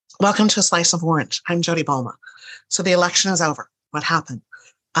Welcome to A Slice of Orange. I'm Jody. So the election is over. What happened?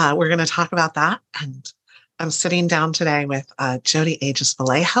 We're going to talk about that. And I'm sitting down today with Jody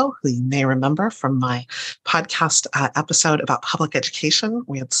Vallejo, who you may remember from my podcast episode about public education.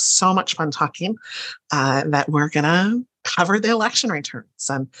 We had so much fun talking that we're going to cover the election returns.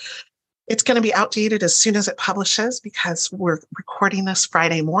 And it's going to be outdated as soon as it publishes because we're recording this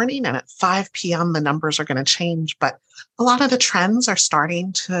Friday morning and at 5 p.m. the numbers are going to change. But a lot of the trends are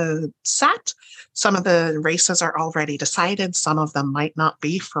starting to set. Some of the races are already decided. Some of them might not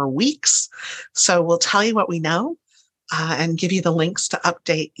be for weeks. So we'll tell you what we know and give you the links to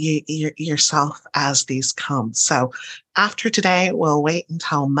update yourself as these come. So after today, we'll wait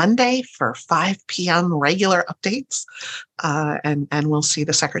until Monday for 5 p.m. regular updates. And we'll see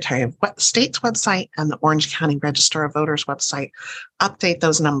the Secretary of State's website and the Orange County Register of Voters website update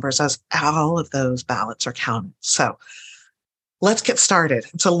those numbers as all of those ballots are counted. So let's get started.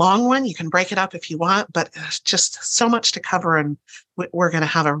 It's a long one. You can break it up if you want, but there's just so much to cover and we're going to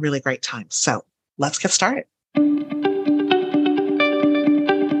have a really great time. So let's get started.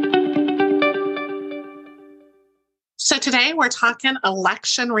 So today we're talking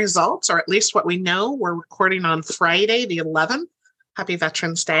election results, or at least what we know. We're recording on Friday, the 11th. Happy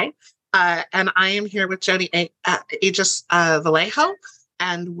Veterans Day. And I am here with Jody Vallejo,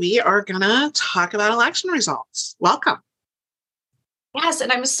 and we are going to talk about election results. Welcome. Yes,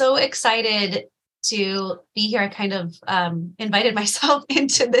 and I'm so excited to be here. I kind of invited myself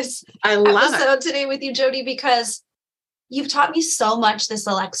into this episode today with you, Jody, because you've taught me so much this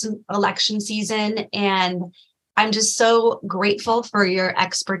election season, and I'm just so grateful for your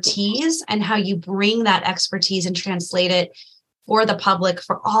expertise and how you bring that expertise and translate it for the public,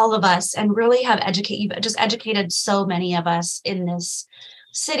 for all of us, and really you've just educated so many of us in this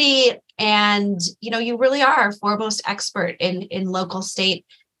city. And, you really are a foremost expert in local, state,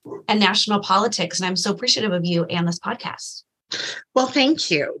 and national politics. And I'm so appreciative of you and this podcast. Well, thank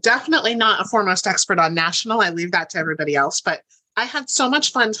you. Definitely not a foremost expert on national. I leave that to everybody else, but I had so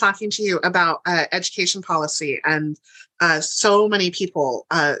much fun talking to you about education policy, and so many people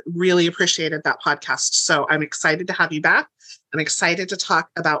really appreciated that podcast. So I'm excited to have you back. I'm excited to talk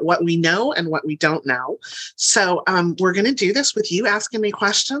about what we know and what we don't know. So we're going to do this with you asking me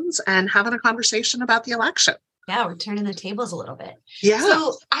questions and having a conversation about the election. Yeah, we're turning the tables a little bit. Yeah.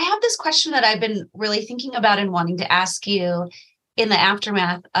 So I have this question that I've been really thinking about and wanting to ask you in the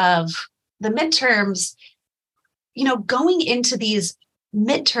aftermath of the midterms. Going into these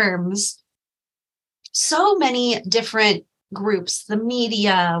midterms, so many different groups, the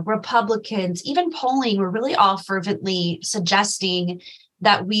media, Republicans, even polling, were really all fervently suggesting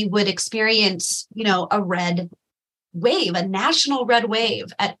that we would experience, a red wave, a national red wave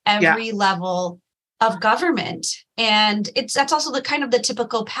at every level of government. And that's also the kind of the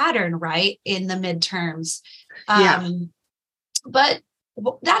typical pattern, right, in the midterms. But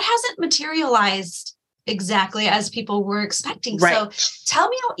that hasn't materialized exactly as people were expecting. Right. So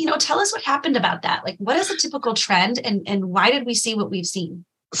tell us what happened about that. Like, what is a typical trend and why did we see what we've seen?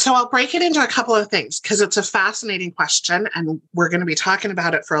 So I'll break it into a couple of things because it's a fascinating question and we're going to be talking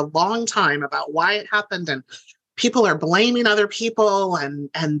about it for a long time about why it happened, and people are blaming other people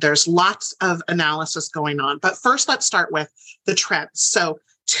and there's lots of analysis going on. But first, let's start with the trends. So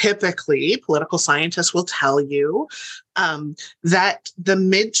typically, political scientists will tell you that the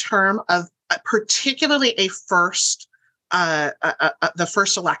midterm of particularly the first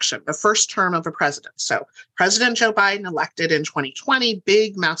election, the first term of a president. So President Joe Biden elected in 2020,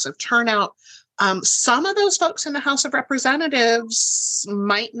 big, massive turnout. Some of those folks in the House of Representatives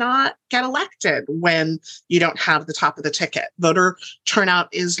might not get elected when you don't have the top of the ticket. Voter turnout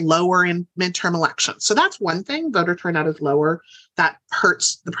is lower in midterm elections. So that's one thing. Voter turnout is lower. That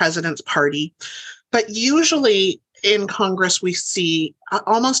hurts the president's party. But usually in Congress, we see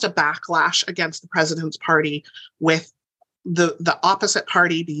almost a backlash against the president's party, with the opposite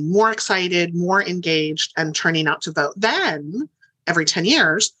party being more excited, more engaged, and turning out to vote. Then every 10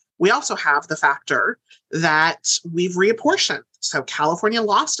 years, we also have the factor that we've reapportioned. So California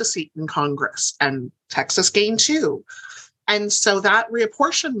lost a seat in Congress and Texas gained 2. And so that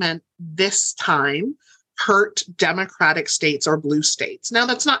reapportionment this time hurt Democratic states or blue states. Now,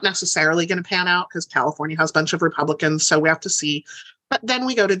 that's not necessarily going to pan out because California has a bunch of Republicans, so we have to see. But then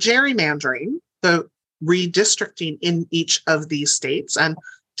we go to gerrymandering, the redistricting in each of these states. And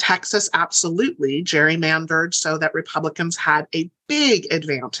Texas absolutely gerrymandered so that Republicans had a big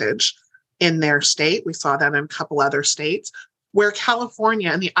advantage in their state. We saw that in a couple other states, where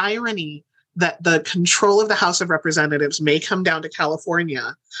California, and the irony that the control of the House of Representatives may come down to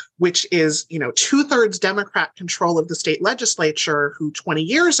California, which is, 2/3 Democrat control of the state legislature, who 20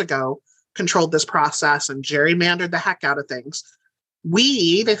 years ago controlled this process and gerrymandered the heck out of things.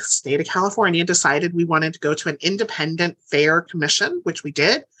 We, the state of California, decided we wanted to go to an independent, fair commission, which we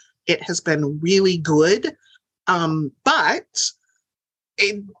did. It has been really good, but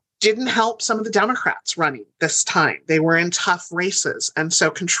it didn't help some of the Democrats running this time. They were in tough races. And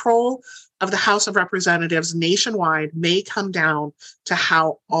so control of the House of Representatives nationwide may come down to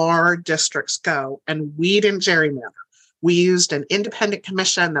how our districts go. And we didn't gerrymander. We used an independent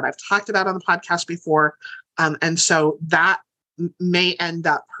commission that I've talked about on the podcast before. And so that may end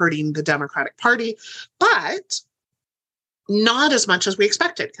up hurting the Democratic Party, but not as much as we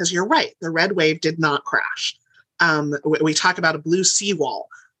expected, because you're right, the red wave did not crash. We talk about a blue seawall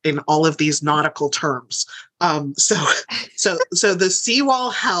in all of these nautical terms. So the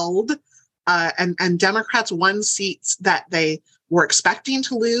seawall held, and Democrats won seats that they were expecting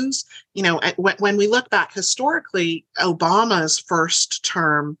to lose. When we look back historically, Obama's first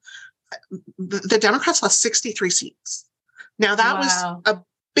term, the Democrats lost 63 seats. Now that was a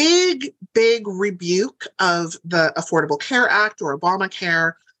big, big rebuke of the Affordable Care Act or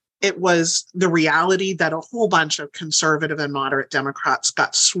Obamacare. It was the reality that a whole bunch of conservative and moderate Democrats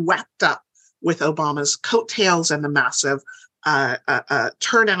got swept up with Obama's coattails and the massive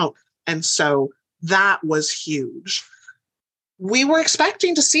turnout. And so that was huge. We were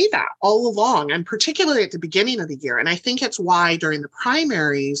expecting to see that all along, and particularly at the beginning of the year. And I think it's why during the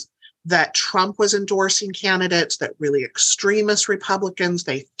primaries that Trump was endorsing candidates, that really extremist Republicans,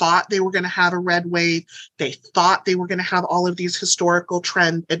 they thought they were going to have a red wave. They thought they were going to have all of these historical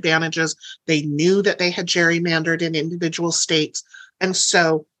trend advantages. They knew that they had gerrymandered in individual states. And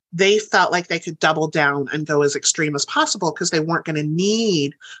so they felt like they could double down and go as extreme as possible because they weren't going to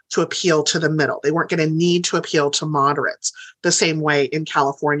need to appeal to the middle. They weren't going to need to appeal to moderates. The same way in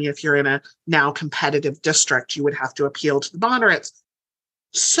California, if you're in a now competitive district, you would have to appeal to the moderates.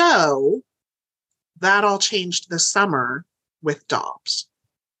 So that all changed this summer with Dobbs.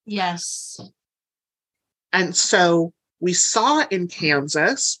 Yes. And so we saw in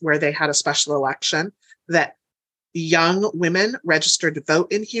Kansas, where they had a special election, that young women registered to vote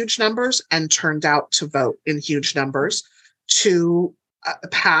in huge numbers and turned out to vote in huge numbers to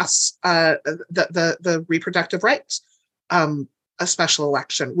pass the reproductive rights, a special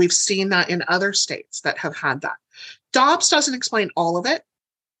election. We've seen that in other states that have had that. Dobbs doesn't explain all of it.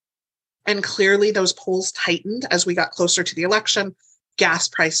 And clearly those polls tightened as we got closer to the election. Gas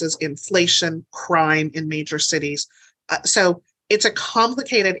prices, inflation, crime in major cities. So it's a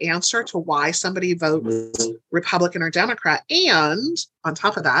complicated answer to why somebody votes Republican or Democrat. And on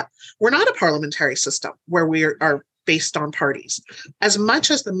top of that, we're not a parliamentary system where we are based on parties. As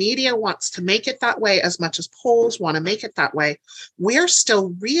much as the media wants to make it that way, as much as polls want to make it that way, we're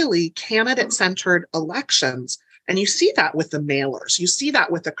still really candidate-centered elections. And you see that with the mailers. You see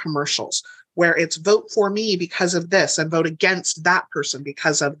that with the commercials, where it's vote for me because of this and vote against that person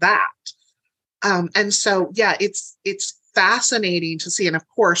because of that. And so, yeah, it's fascinating to see. And of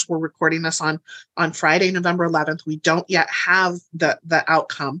course, we're recording this on Friday, November 11th. We don't yet have the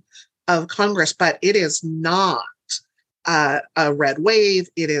outcome of Congress, but it is not a red wave.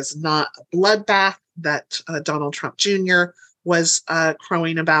 It is not a bloodbath that Donald Trump Jr. was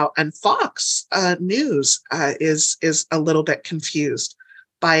crowing about. And Fox News is a little bit confused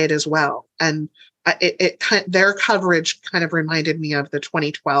by it as well. And their coverage kind of reminded me of the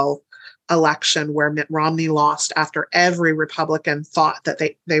 2012 election, where Mitt Romney lost after every Republican thought that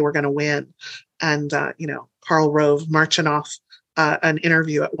they were going to win. And, Karl Rove marching off an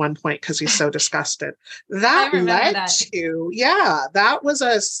interview at one point because he's so disgusted. That was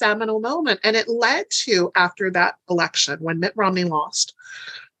a seminal moment. And it led to, after that election, when Mitt Romney lost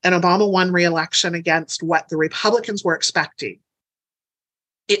and Obama won re-election against what the Republicans were expecting,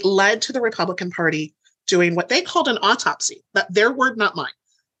 it led to the Republican Party doing what they called an autopsy. Their word, not mine.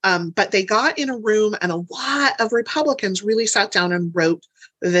 But they got in a room, and a lot of Republicans really sat down and wrote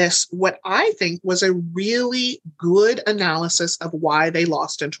this, what I think was a really good analysis of why they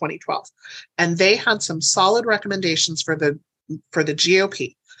lost in 2012. And they had some solid recommendations for the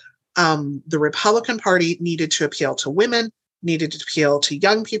GOP. The Republican Party needed to appeal to women, needed to appeal to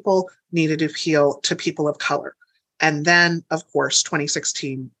young people, needed to appeal to people of color. And then, of course,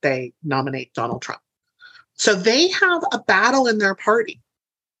 2016, they nominate Donald Trump. So they have a battle in their party.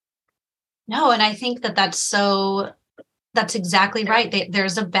 No, and I think that's exactly right.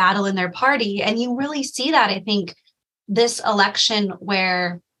 There's a battle in their party. And you really see that, I think, this election,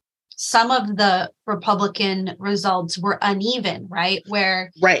 where some of the Republican results were uneven, right?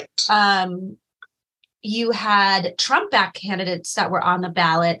 Where you had Trump-backed candidates that were on the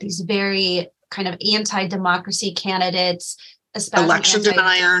ballot, these very kind of anti-democracy candidates, especially election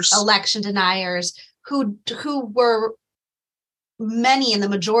deniers, who were many in the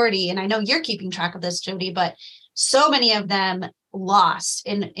majority. And I know you're keeping track of this, Jody, but so many of them lost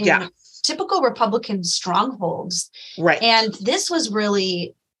in typical Republican strongholds. Right. And this was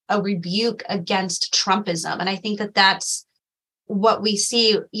really a rebuke against Trumpism. And I think that that's what we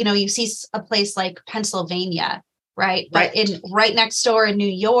see. You know, you see a place like Pennsylvania, right? But right next door in New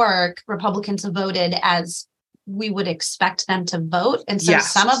York, Republicans have voted as we would expect them to vote. And so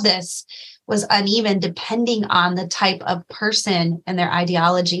some of this was uneven depending on the type of person and their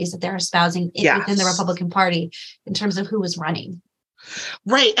ideologies that they're espousing within the Republican Party in terms of who was running.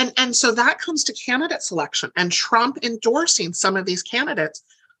 Right. And so that comes to candidate selection and Trump endorsing some of these candidates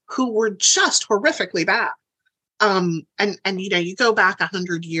who were just horrifically bad. And you know, you go back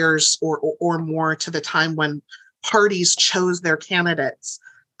 100 years or more to the time when parties chose their candidates.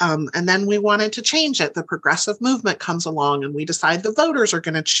 And then we wanted to change it. The progressive movement comes along and we decide the voters are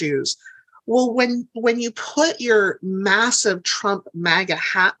going to choose. Well, when you put your massive Trump MAGA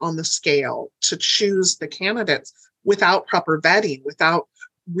hat on the scale to choose the candidates without proper vetting, without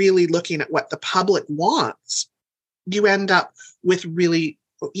really looking at what the public wants, you end up with really,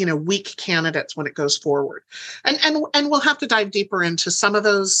 you know, weak candidates when it goes forward. And we'll have to dive deeper into some of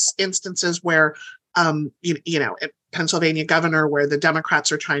those instances where, you know, Pennsylvania governor, where the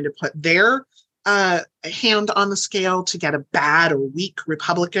Democrats are trying to put their hand on the scale to get a bad or weak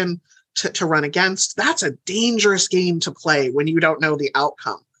Republican to run against. That's a dangerous game to play when you don't know the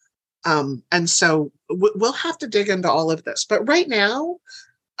outcome. And so we'll have to dig into all of this. But right now,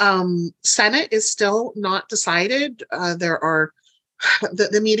 Senate is still not decided. There are,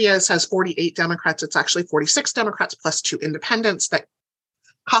 the media says 48 Democrats. It's actually 46 Democrats plus 2 independents that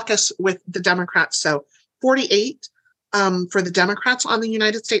caucus with the Democrats. So 48 for the Democrats on the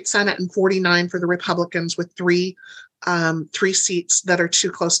United States Senate and 49 for the Republicans, with three seats that are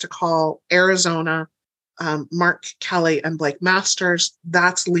too close to call. Arizona, Mark Kelly and Blake Masters.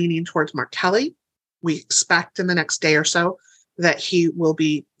 That's leaning towards Mark Kelly. We expect in the next day or so that he will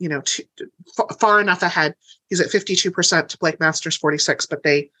be, you know, far enough ahead. He's at 52% to Blake Masters 46, but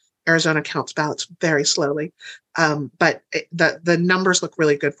Arizona counts ballots very slowly. But the numbers look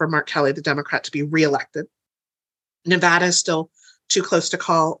really good for Mark Kelly, the Democrat, to be reelected. Nevada is still too close to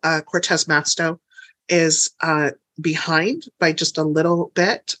call. Cortez Masto is behind by just a little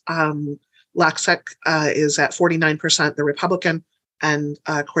bit. Laxek is at 49%, the Republican, and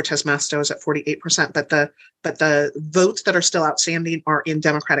Cortez Masto is at 48%. But the votes that are still outstanding are in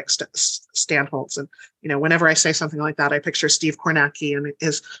Democratic standholds. And you know, whenever I say something like that, I picture Steve Kornacki and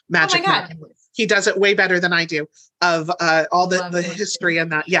his magic. Oh my God. He does it way better than I do. Of all the history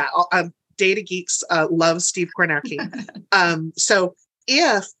and that, data geeks love Steve Kornacki. So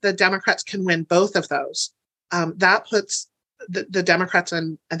if the Democrats can win both of those, that puts the Democrats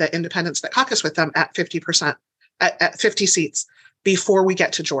and the independents that caucus with them at 50%, at 50 seats before we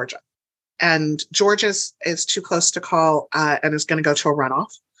get to Georgia. And Georgia is too close to call and is going to go to a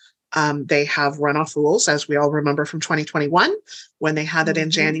runoff. They have runoff rules, as we all remember from 2021 when they had it in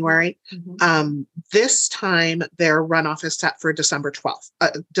January. This time, their runoff is set for December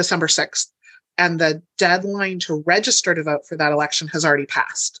 6th. And the deadline to register to vote for that election has already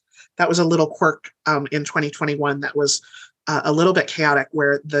passed. That was a little quirk in 2021 that was a little bit chaotic,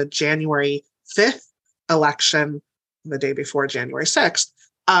 where the January 5th election, the day before January 6th,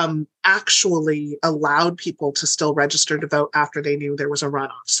 actually allowed people to still register to vote after they knew there was a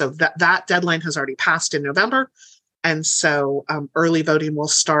runoff. So that deadline has already passed in November. And so early voting will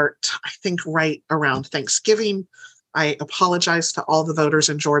start, I think, right around Thanksgiving. I apologize to all the voters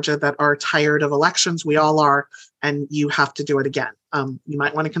in Georgia that are tired of elections. We all are, and you have to do it again. You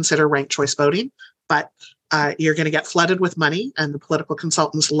might want to consider ranked choice voting, but you're going to get flooded with money, and the political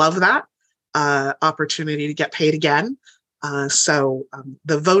consultants love that opportunity to get paid again. So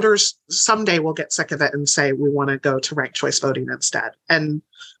the voters someday will get sick of it and say, we want to go to ranked choice voting instead, and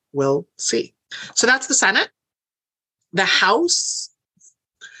we'll see. So that's the Senate. The House,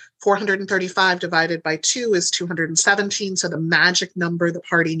 435 divided by 2 is 217. So the magic number the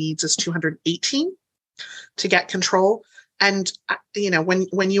party needs is 218 to get control. And, you know,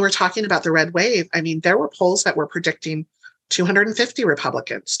 when you were talking about the red wave, I mean, there were polls that were predicting 250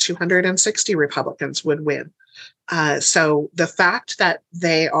 Republicans, 260 Republicans would win. So the fact that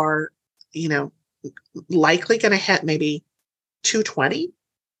they are, you know, likely going to hit maybe 220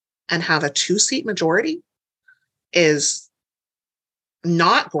 and have a 2-seat majority is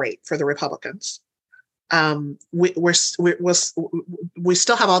not great for the Republicans. We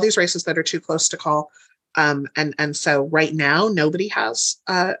still have all these races that are too close to call. And so right now, nobody has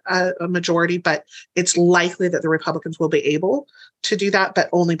a majority, but it's likely that the Republicans will be able to do that, but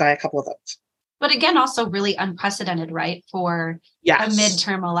only by a couple of votes. But again, also really unprecedented, right? For a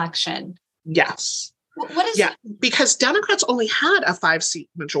midterm election. Yes. What is it? Because Democrats only had a 5-seat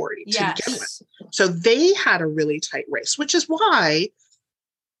majority to begin with. So they had a really tight race, which is why,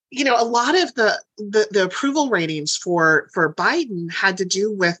 a lot of the approval ratings for Biden had to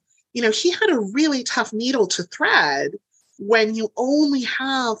do with, he had a really tough needle to thread when you only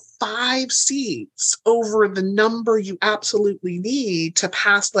have 5 seats over the number you absolutely need to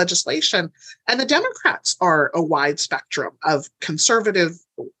pass legislation. And the Democrats are a wide spectrum of conservative,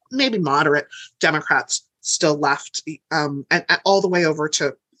 maybe moderate Democrats still left, and all the way over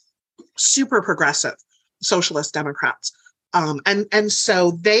to super progressive socialist Democrats. And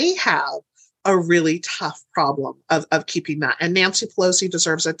so they have a really tough problem of keeping that. And Nancy Pelosi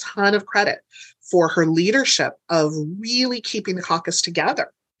deserves a ton of credit for her leadership of really keeping the caucus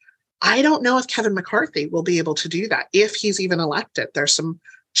together. I don't know if Kevin McCarthy will be able to do that if he's even elected. There's some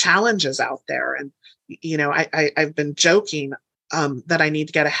challenges out there. And, I've been joking that I need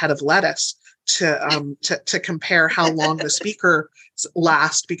to get a head of lettuce to compare how long the speaker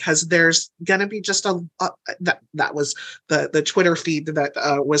last, because there's going to be just that was the Twitter feed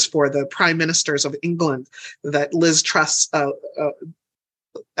that was for the prime ministers of England, that Liz Truss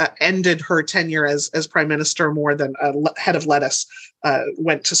ended her tenure as prime minister more than a head of lettuce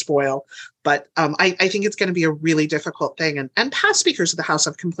went to spoil. But I think it's going to be a really difficult thing. And past speakers of the House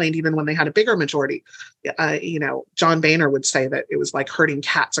have complained even when they had a bigger majority. John Boehner would say that it was like herding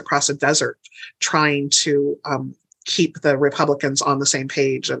cats across a desert, trying to keep the Republicans on the same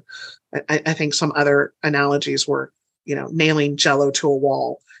page. And I think some other analogies were, nailing Jell-O to a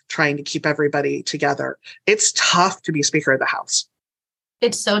wall, trying to keep everybody together. It's tough to be Speaker of the House.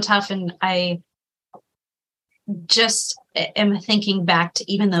 It's so tough. And I just am thinking back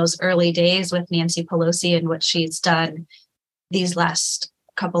to even those early days with Nancy Pelosi and what she's done these last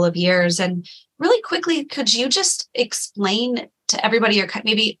couple of years. And really quickly, could you just explain to everybody, or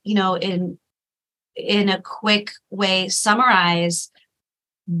maybe, in a quick way, summarize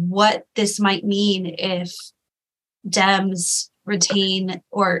what this might mean if Dems retain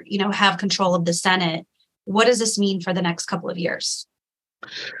or, have control of the Senate? What does this mean for the next couple of years?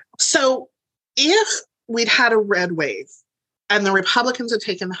 So if we'd had a red wave and the Republicans had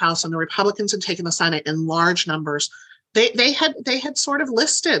taken the House and the Republicans had taken the Senate in large numbers, they had sort of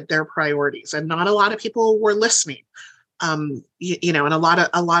listed their priorities, and not a lot of people were listening. And a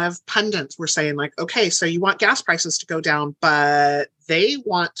lot of pundits were saying, like, okay, so you want gas prices to go down, but they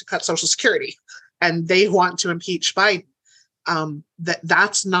want to cut Social Security and they want to impeach Biden.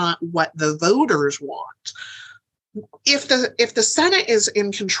 That's not what the voters want. If the Senate is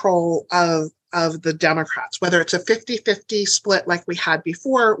in control of the Democrats, whether it's a 50-50 split like we had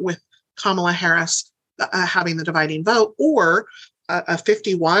before with Kamala Harris having the dividing vote, or a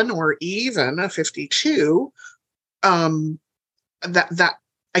 51 or even a 52, that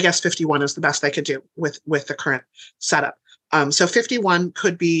I guess 51 is the best they could do with the current setup. So 51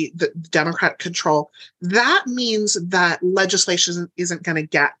 could be the Democrat control. That means that legislation isn't going to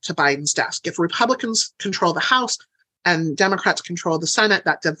get to Biden's desk. If Republicans control the House and Democrats control the Senate,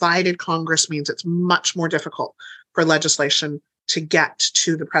 that divided Congress means it's much more difficult for legislation to get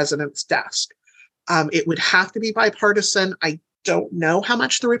to the president's desk. It would have to be bipartisan. I don't know how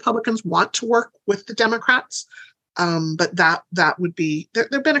much the Republicans want to work with the Democrats, but that would be, there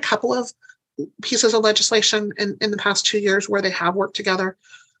have been a couple of pieces of legislation in the past 2 years where they have worked together.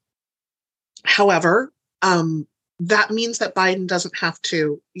 However, that means that Biden doesn't have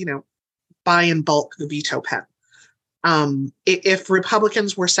to, buy in bulk the veto pen. If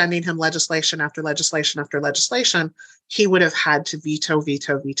Republicans were sending him legislation after legislation after legislation, he would have had to veto.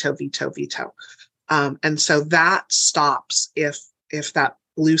 And so that stops if that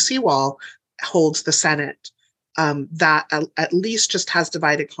blue seawall holds the Senate. That at least just has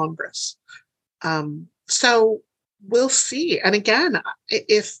divided Congress. So we'll see. And again,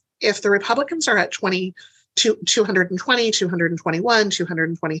 if the Republicans are at 220, 221,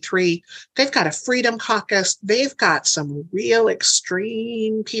 223, they've got a Freedom Caucus. They've got some real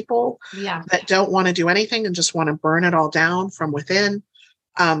extreme people that don't want to do anything and just want to burn it all down from within.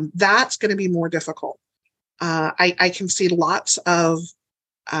 That's going to be more difficult. I can see lots of,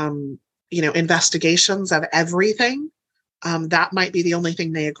 investigations of everything. That might be the only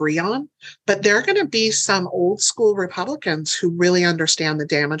thing they agree on. But there are going to be some old school Republicans who really understand the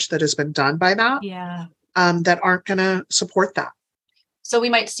damage that has been done by that. Yeah. That aren't going to support that. So we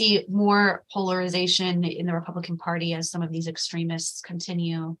might see more polarization in the Republican Party as some of these extremists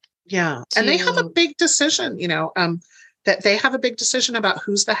continue. Yeah. And they have a big decision, that they have a big decision about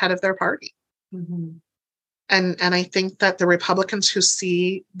who's the head of their party. Mm-hmm. And I think that the Republicans who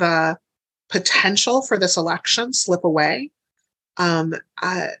see the potential for this election slip away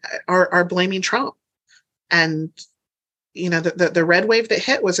are blaming Trump. And, the red wave that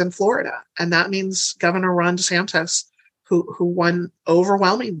hit was in Florida. And that means Governor Ron DeSantis, who won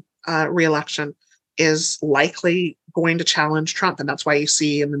overwhelming re-election, is likely going to challenge Trump. And that's why you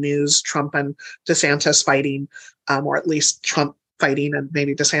see in the news Trump and DeSantis fighting, or at least Trump fighting and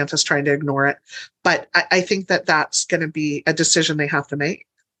maybe DeSantis trying to ignore it. But I think that that's going to be a decision they have to make.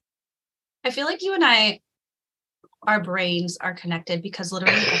 I feel like you and I, our brains are connected, because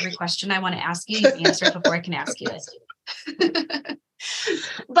literally every question I want to ask you, you answer it before I can ask you it.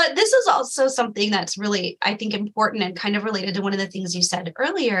 But this is also something that's really, I think, important and kind of related to one of the things you said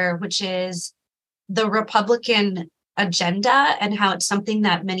earlier, which is the Republican agenda and how it's something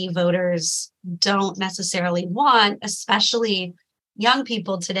that many voters don't necessarily want, especially young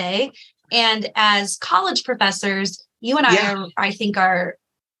people today. And as college professors, you and I think, are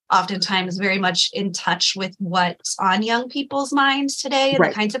oftentimes very much in touch with what's on young people's minds today and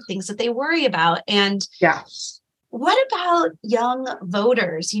the kinds of things that they worry about. And what about young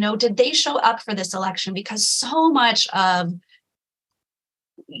voters? Did they show up for this election? Because so much of,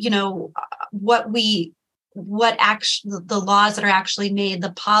 the laws that are actually made,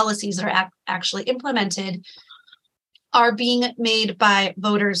 the policies that are actually implemented, are being made by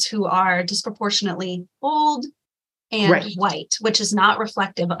voters who are disproportionately old and white, which is not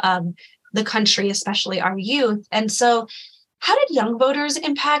reflective of the country, especially our youth. And so how did young voters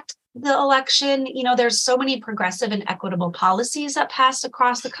impact the election? There's so many progressive and equitable policies that passed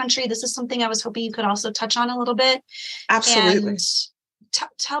across the country. This is something I was hoping you could also touch on a little bit. Absolutely. And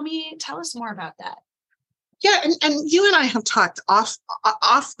tell us more about that. Yeah. And you and I have talked off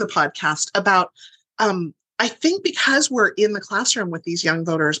the podcast about, I think because we're in the classroom with these young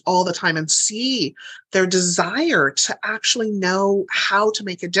voters all the time and see their desire to actually know how to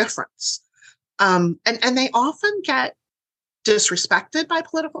make a difference. And they often get disrespected by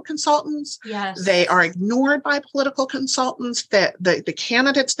political consultants. Yes. They are ignored by political consultants. That the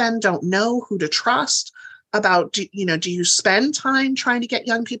candidates then don't know who to trust about, do you spend time trying to get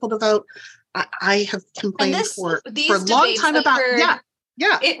young people to vote? I have complained for a long time about,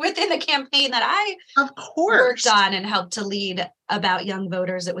 within the campaign that I worked on and helped to lead about young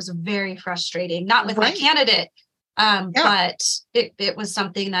voters. It was very frustrating, not with my candidate, but it was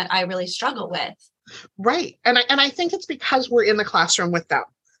something that I really struggle with. Right. And I think it's because we're in the classroom with them,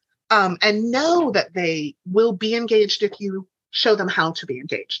 and know that they will be engaged if you show them how to be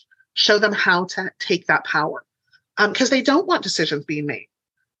engaged, show them how to take that power, because they don't want decisions being made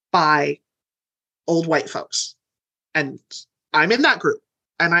by old white folks. And I'm in that group.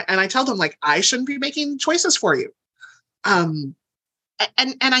 And I tell them, I shouldn't be making choices for you. And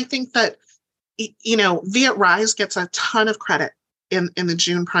I think that, Viet Rise gets a ton of credit in the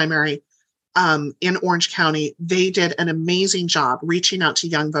June primary in Orange County. They did an amazing job reaching out to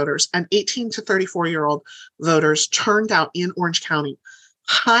young voters, and 18 to 34-year-old voters turned out in Orange County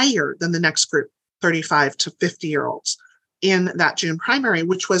higher than the next group, 35 to 50-year-olds. In that June primary,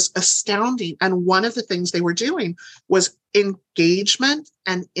 which was astounding. And one of the things they were doing was engagement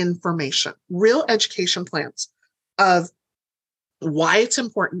and information, real education plans of why it's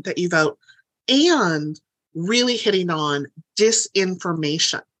important that you vote, and really hitting on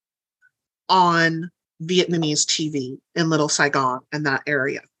disinformation on Vietnamese TV in Little Saigon and that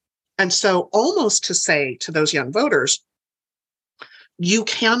area. And so almost to say to those young voters, you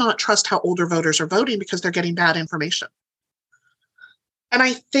cannot trust how older voters are voting because they're getting bad information. And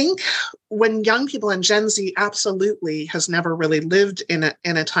I think when young people, and Gen Z absolutely has never really lived in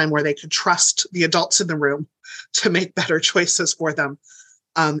a time where they could trust the adults in the room to make better choices for them.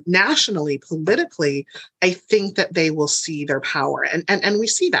 Nationally, politically, I think that they will see their power. And we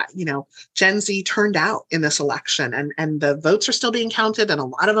see that, Gen Z turned out in this election, and the votes are still being counted, and a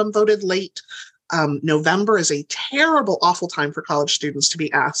lot of them voted late. November is a terrible, awful time for college students to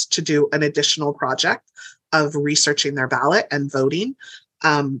be asked to do an additional project of researching their ballot and voting.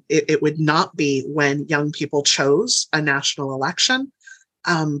 It would not be when young people chose a national election,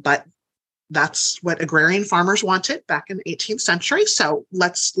 but that's what agrarian farmers wanted back in the 18th century. So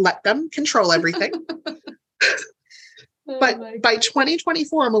let's let them control everything. But by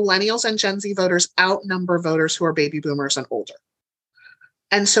 2024, millennials and Gen Z voters outnumber voters who are baby boomers and older.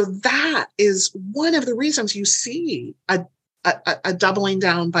 And so that is one of the reasons you see a doubling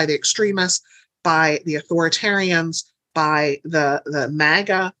down by the extremists, by the authoritarians, by the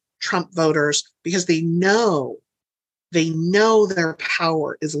MAGA Trump voters because they know their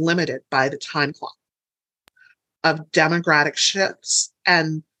power is limited by the time clock of democratic shifts.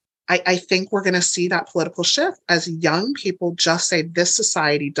 And I think we're going to see that political shift as young people just say, this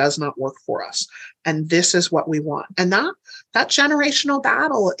society does not work for us. And this is what we want. And that generational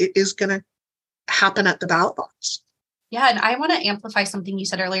battle is going to happen at the ballot box. Yeah. And I want to amplify something you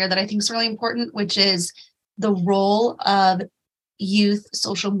said earlier that I think is really important, which is the role of youth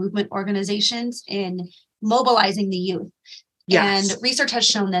social movement organizations in mobilizing the youth. Yes. And research has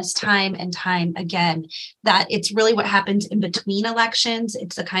shown this time and time again, that it's really what happens in between elections.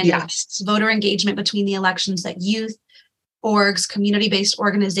 It's the kind of voter engagement between the elections that youth orgs, community-based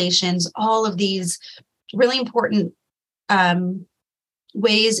organizations, all of these really important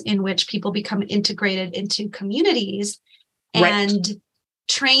ways in which people become integrated into communities and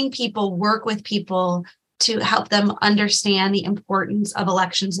train people, work with people to help them understand the importance of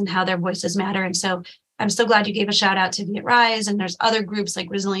elections and how their voices matter. And so I'm so glad you gave a shout out to Viet Rise, and there's other groups like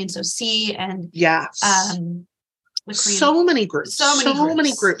Resilience OC and so many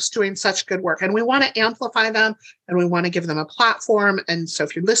groups doing such good work, and we want to amplify them and we want to give them a platform. And so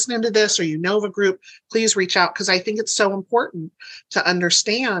if you're listening to this or you know of a group, please reach out, because I think it's so important to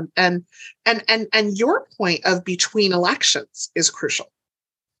understand. And your point of between elections is crucial.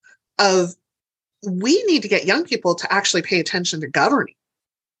 We need to get young people to actually pay attention to governing,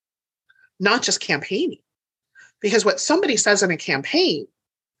 not just campaigning, because what somebody says in a campaign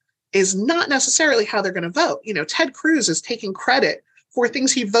is not necessarily how they're going to vote. Ted Cruz is taking credit for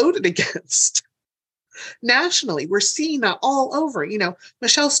things he voted against. Nationally, we're seeing that all over.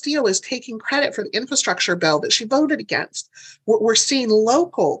 Michelle Steele is taking credit for the infrastructure bill that she voted against. We're seeing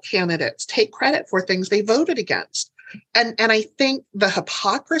local candidates take credit for things they voted against. And I think the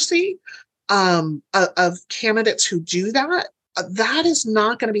hypocrisy of candidates who do that, that is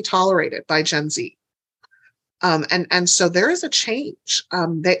not going to be tolerated by Gen Z. And so there is a change.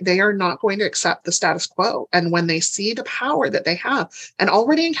 They are not going to accept the status quo. And when they see the power that they have, and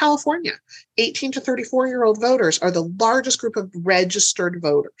already in California, 18 to 34-year-old voters are the largest group of registered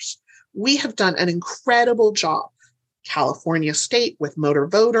voters. We have done an incredible job. California State with Motor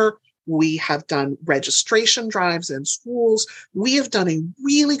Voter. We have done registration drives in schools. We have done a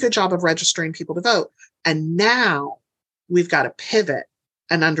really good job of registering people to vote. And now we've got to pivot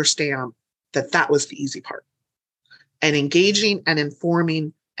and understand that was the easy part. And engaging and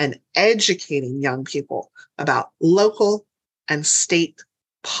informing and educating young people about local and state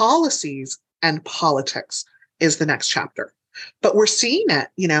policies and politics is the next chapter. But we're seeing it,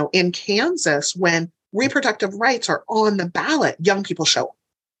 in Kansas, when reproductive rights are on the ballot, young people show up.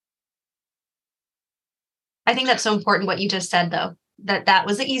 I think that's so important what you just said, though, that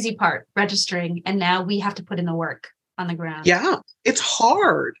was the easy part, registering. And now we have to put in the work on the ground. Yeah, it's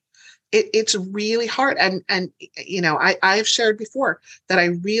hard. It's really hard. And I've shared before that I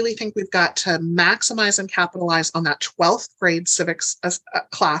really think we've got to maximize and capitalize on that 12th grade civics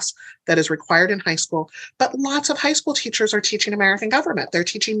class that is required in high school. But lots of high school teachers are teaching American government. They're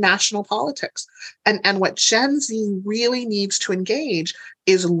teaching national politics. And what Gen Z really needs to engage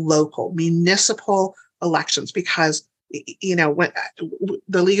is local, municipal elections, because when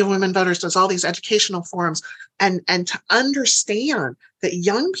the League of Women Voters does all these educational forums, and to understand that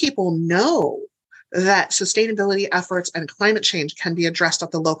young people know that sustainability efforts and climate change can be addressed at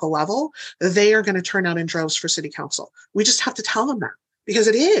the local level, they are going to turn out in droves for city council. We just have to tell them that, because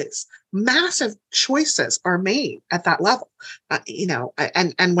it is. Massive choices are made at that level.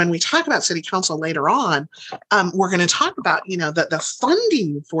 And when we talk about city council later on, we're going to talk about, that the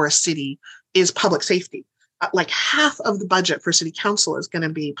funding for a city is public safety. Like half of the budget for city council is going to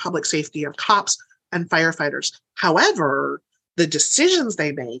be public safety of cops and firefighters. However, the decisions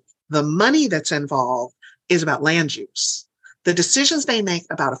they make, the money that's involved, is about land use. The decisions they make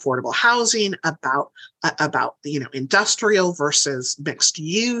about affordable housing, about industrial versus mixed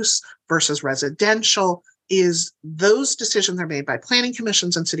use versus residential, is those decisions are made by planning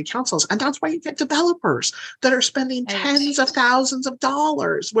commissions and city councils. And that's why you get developers that are spending tens of thousands of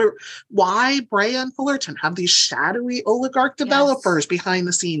dollars. Why Brea and Fullerton have these shadowy oligarch developers behind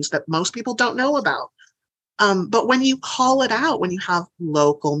the scenes that most people don't know about. But when you call it out, when you have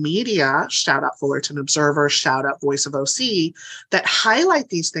local media, shout out Fullerton Observer, shout out Voice of OC, that highlight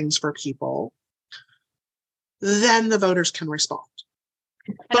these things for people, then the voters can respond.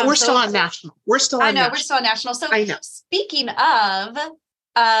 But we're still on national. We're still on national. So speaking of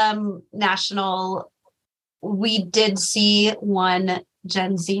national, we did see one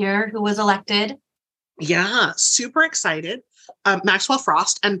Gen Zer who was elected. Yeah, super excited. Maxwell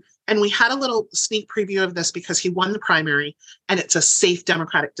Frost. And And we had a little sneak preview of this because he won the primary, and it's a safe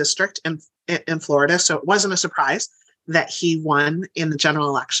Democratic district in Florida. So it wasn't a surprise that he won in the general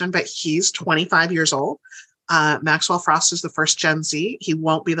election, but he's 25 years old. Maxwell Frost is the first Gen Z. He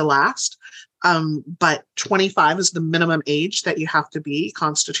won't be the last. But 25 is the minimum age that you have to be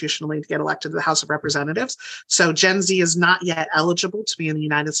constitutionally to get elected to the House of Representatives. So Gen Z is not yet eligible to be in the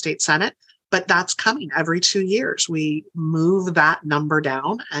United States Senate, but that's coming every 2 years. We move that number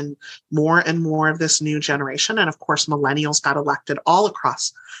down, and more of this new generation. And of course, millennials got elected all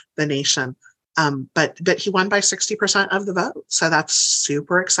across the nation. But he won by 60% of the vote. So that's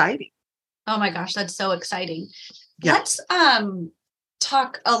super exciting. Oh my gosh, that's so exciting. Yeah. Let's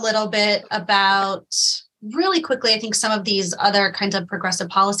talk a little bit about, really quickly, I think, some of these other kinds of progressive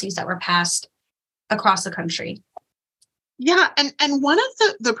policies that were passed across the country. Yeah, and one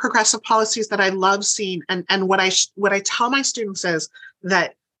of the progressive policies that I love seeing, and what I tell my students is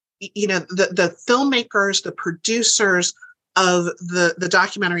that, you know, the filmmakers, the producers of the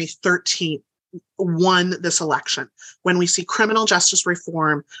documentary 13th won this election. When we see criminal justice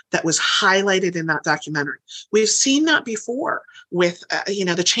reform that was highlighted in that documentary, we've seen that before with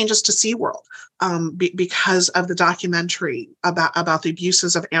the changes to SeaWorld because of the documentary about the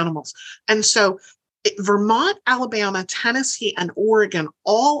abuses of animals. And so Vermont, Alabama, Tennessee, and Oregon,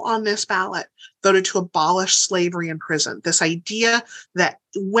 all on this ballot, voted to abolish slavery in prison. This idea that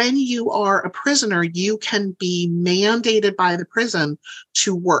when you are a prisoner, you can be mandated by the prison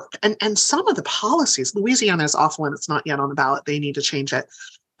to work. And some of the policies, Louisiana is awful and it's not yet on the ballot. They need to change it.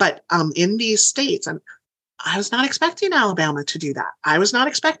 But in these states, and I was not expecting Alabama to do that. I was not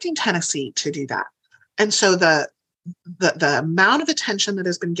expecting Tennessee to do that. And so the amount of attention that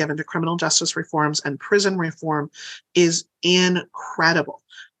has been given to criminal justice reforms and prison reform is incredible,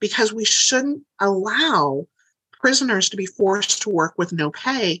 because we shouldn't allow prisoners to be forced to work with no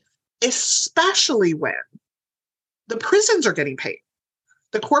pay, especially when the prisons are getting paid.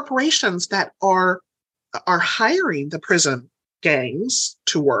 The corporations that are hiring the prison gangs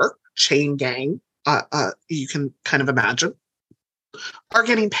to work, chain gang, you can kind of imagine, are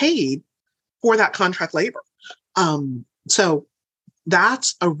getting paid for that contract labor. So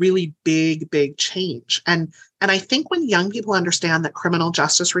that's a really big change. And I think when young people understand that criminal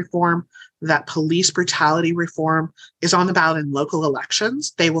justice reform, that police brutality reform is on the ballot in local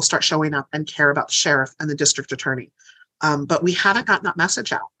elections, they will start showing up and care about the sheriff and the district attorney. But we haven't gotten that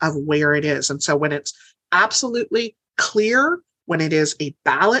message out of where it is. And so when it's absolutely clear, when it is a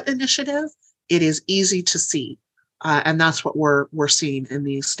ballot initiative, it is easy to see. And that's what we're seeing in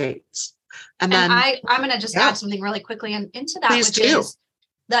these states. And then I'm going to just add something really quickly into that, Please which do. is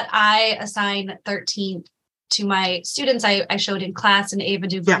that I assign 13th to my students. I showed in class, and Ava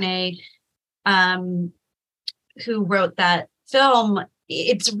DuVernay, who wrote that film.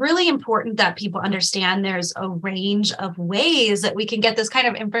 It's really important that people understand there's a range of ways that we can get this kind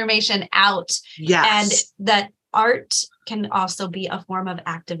of information out. Yes. And that art can also be a form of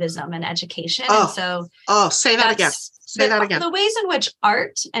activism and education. Oh, and so say that again. Say that again. The ways in which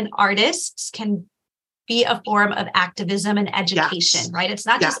art and artists can be a form of activism and education, right? It's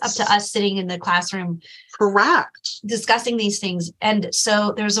not just up to us sitting in the classroom, correct, discussing these things. And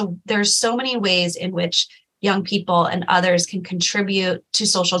so there's so many ways in which young people and others can contribute to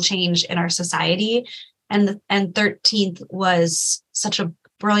social change in our society. And 13th was such a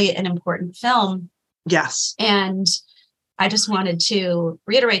brilliant and important film. Yes. And I just wanted to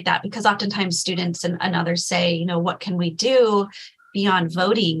reiterate that, because oftentimes students and others say, what can we do beyond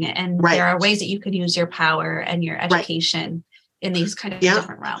voting? And there are ways that you can use your power and your education in these kind of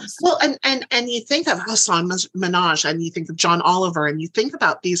different realms. Well, and you think of Hassan Minhaj, and you think of John Oliver, and you think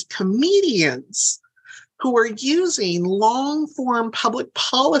about these comedians who are using long form public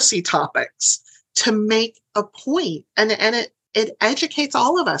policy topics to make a point, and it educates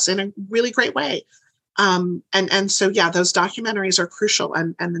all of us in a really great way. And so, those documentaries are crucial.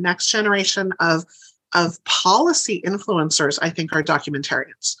 And the next generation of policy influencers, I think, are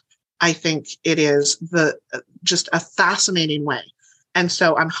documentarians. I think it is just a fascinating way. And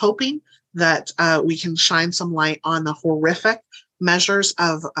so I'm hoping that we can shine some light on the horrific measures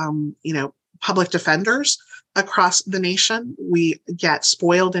of, public defenders across the nation. We get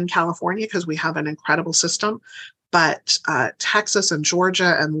spoiled in California because we have an incredible system, but Texas and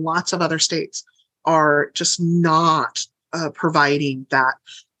Georgia and lots of other states are just not providing that.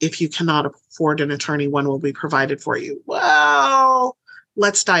 If you cannot afford an attorney, one will be provided for you. Well,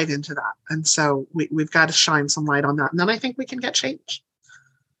 let's dive into that. And so we've got to shine some light on that. And then I think we can get change.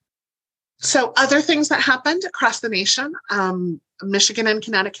 So other things that happened across the nation, Michigan and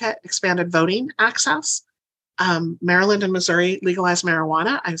Connecticut expanded voting access. Maryland and Missouri legalized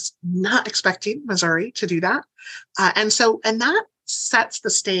marijuana. I was not expecting Missouri to do that. And that sets the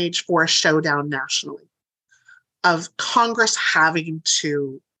stage for a showdown nationally of Congress having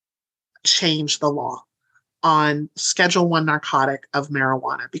to change the law on Schedule I narcotic of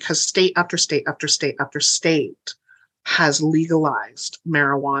marijuana, because state after state after state after state has legalized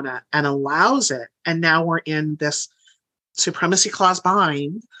marijuana and allows it. And now we're in this supremacy clause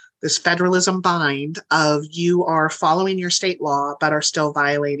bind, this federalism bind of you are following your state law, but are still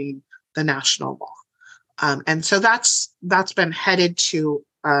violating the national law. And so that's been headed to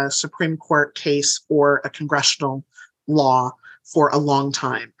a Supreme Court case or a congressional law for a long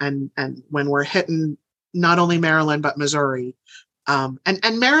time. And when we're hitting not only Maryland, but Missouri,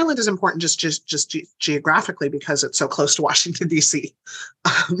 and Maryland is important just geographically because it's so close to Washington, D.C.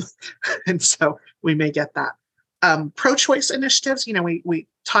 And so we may get that. Pro-choice initiatives, we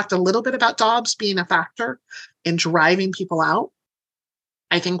talked a little bit about Dobbs being a factor in driving people out.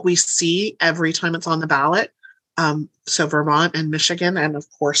 I think we see every time it's on the ballot. So Vermont and Michigan, and of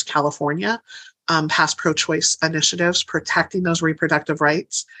course, California, pass pro-choice initiatives protecting those reproductive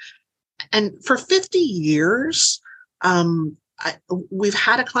rights. And for 50 years, we've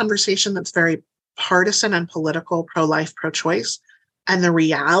had a conversation that's very partisan and political, pro-life, pro-choice. And the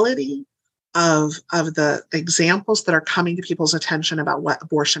reality of the examples that are coming to people's attention about what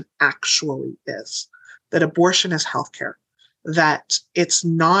abortion actually is, that abortion is healthcare, that it's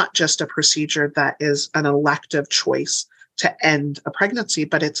not just a procedure that is an elective choice to end a pregnancy,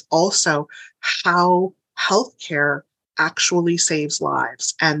 but it's also how healthcare actually saves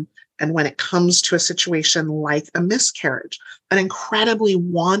lives. And when it comes to a situation like a miscarriage, an incredibly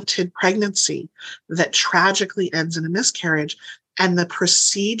wanted pregnancy that tragically ends in a miscarriage, and the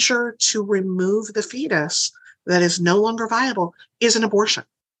procedure to remove the fetus that is no longer viable is an abortion.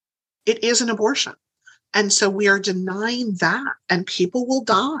 It is an abortion. And so we are denying that, and people will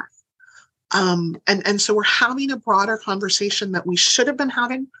die. And so we're having a broader conversation that we should have been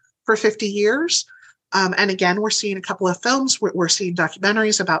having for 50 years. And again, we're seeing a couple of films. We're seeing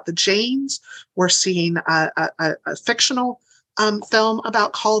documentaries about the Janes. We're seeing a fictional film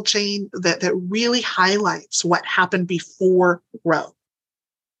about called Jane that really highlights what happened before Roe.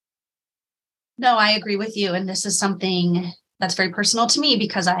 No, I agree with you. And this is something that's very personal to me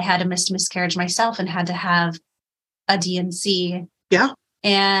because I had a miscarriage myself and had to have a DNC. Yeah.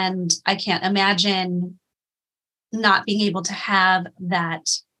 And I can't imagine not being able to have that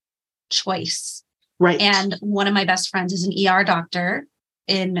choice. Right. And one of my best friends is an ER doctor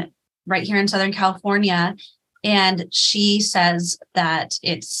right here in Southern California. And she says that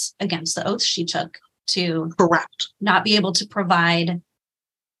it's against the oath she took to correct not be able to provide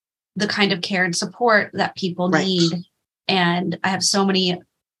the kind of care and support that people need. And I have so many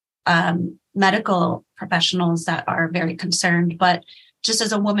medical professionals that are very concerned. But just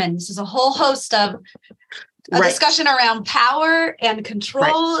as a woman, this is a whole host of a discussion around power and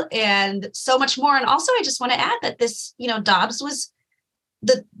control and so much more. And also, I just want to add that this, Dobbs was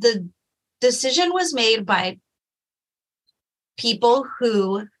the decision was made by people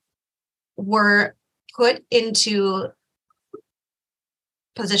who were put into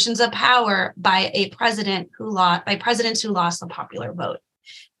positions of power by presidents who lost the popular vote.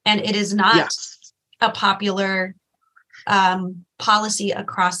 And it is not a popular policy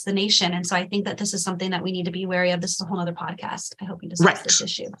across the nation. And so I think that this is something that we need to be wary of. This is a whole other podcast. I hope we discuss this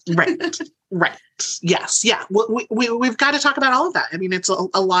issue. Right. Yes. Yeah. We've got to talk about all of that. I mean, it's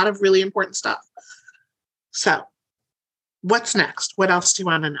a lot of really important stuff. So what's next? What else do you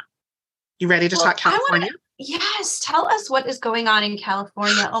want to know? You ready to talk California? Yes. Tell us what is going on in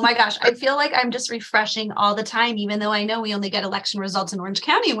California. Oh my gosh. I feel like I'm just refreshing all the time, even though I know we only get election results in Orange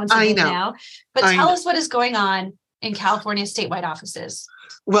County once a day now. But tell us what is going on in California statewide offices.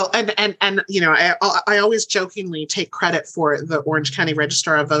 Well, and I always jokingly take credit for the Orange County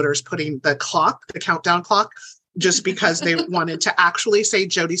Registrar of Voters putting the countdown clock, just because they wanted to actually say,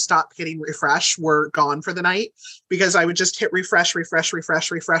 Jody, stop hitting refresh. We're gone for the night, because I would just hit refresh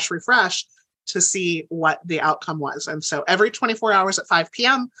to see what the outcome was. And so every 24 hours at 5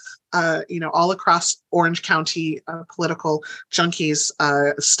 p.m., all across Orange County, political junkies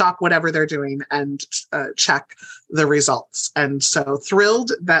stop whatever they're doing and check the results. And so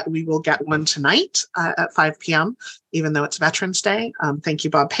thrilled that we will get one tonight at 5 p.m., even though it's Veterans Day. Thank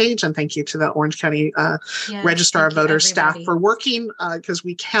you, Bob Page, and thank you to the Orange County Registrar of Voters staff for working, because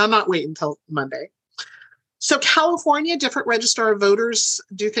we cannot wait until Monday. So California, different registrar of voters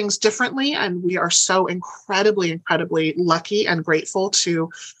do things differently. And we are so incredibly, incredibly lucky and grateful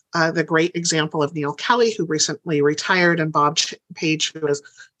to the great example of Neil Kelly, who recently retired, and Bob Page, who is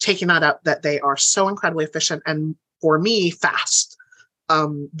taking that up, that they are so incredibly efficient and, for me, fast.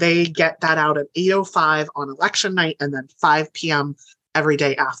 They get that out at 8:05 on election night and then 5 p.m. every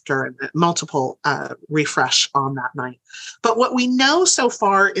day after, and multiple refresh on that night. But what we know so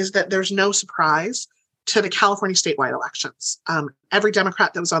far is that there's no surprise to the California statewide elections. Every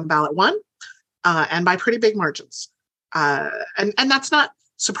Democrat that was on the ballot won, and by pretty big margins. And that's not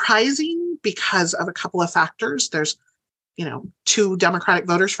surprising because of a couple of factors. There's 2 Democratic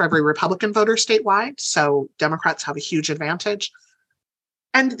voters for every Republican voter statewide. So Democrats have a huge advantage.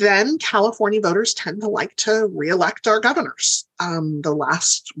 And then California voters tend to like to reelect our governors. The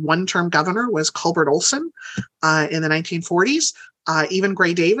last one-term governor was Colbert Olson in the 1940s. Even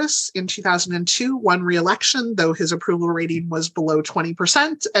Gray Davis in 2002 won re-election, though his approval rating was below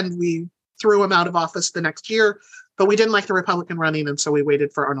 20%, and we threw him out of office the next year. But we didn't like the Republican running, and so we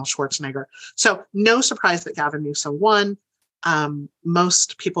waited for Arnold Schwarzenegger. So no surprise that Gavin Newsom won.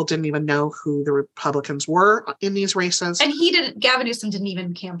 Most people didn't even know who the Republicans were in these races. And Gavin Newsom didn't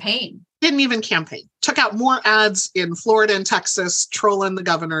even campaign. Took out more ads in Florida and Texas, trolling the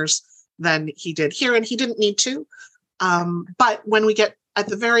governors, than he did here. And he didn't need to. But when we get at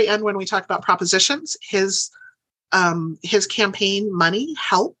the very end, when we talk about propositions, his campaign money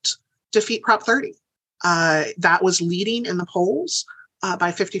helped defeat Prop 30. That was leading in the polls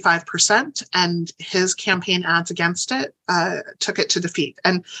by 55%, and his campaign ads against it took it to defeat.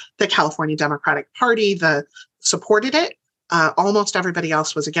 And the California Democratic Party supported it. Almost everybody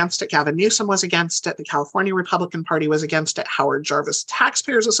else was against it. Gavin Newsom was against it. The California Republican Party was against it. Howard Jarvis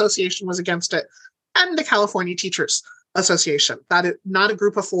Taxpayers Association was against it. And the California Teachers Association. That is not a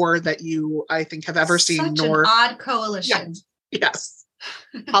group of 4 that you, I think, have ever seen. Such an odd coalition. Yes.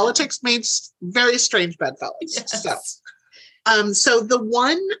 Politics made very strange bedfellows. Yes. So the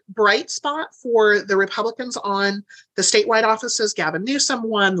one bright spot for the Republicans on the statewide offices, Gavin Newsom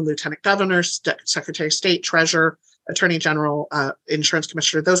won, the lieutenant governor, secretary of state, treasurer, attorney general, insurance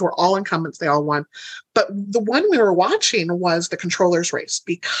commissioner. Those were all incumbents. They all won. But the one we were watching was the controller's race.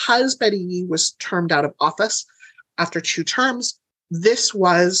 Because Betty Yee was termed out of office after 2 terms, this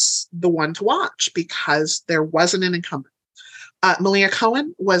was the one to watch because there wasn't an incumbent. Malia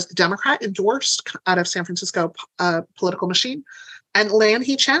Cohen was the Democrat endorsed out of San Francisco political machine. And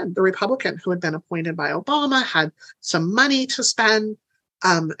Lanhee Chen, the Republican who had been appointed by Obama, had some money to spend.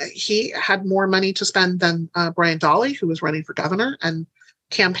 He had more money to spend than Brian Dawley, who was running for governor, and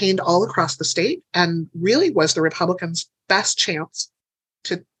campaigned all across the state, and really was the Republicans' best chance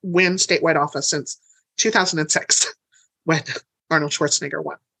to win statewide office since 2006, when Arnold Schwarzenegger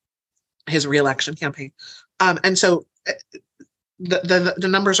won his reelection campaign. And so the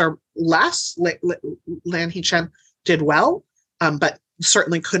numbers are less. Lanhee Chen did well, but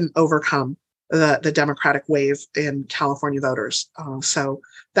certainly couldn't overcome the Democratic wave in California voters. So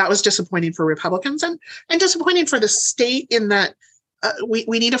that was disappointing for Republicans and disappointing for the state in that we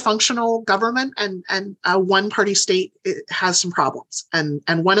need a functional government, and a one-party state has some problems. And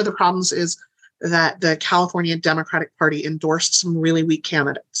one of the problems is that the California Democratic Party endorsed some really weak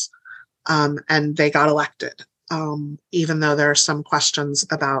candidates, and they got elected. Even though there are some questions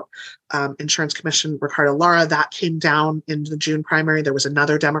about Insurance Commission Ricardo Lara, that came down in the June primary. There was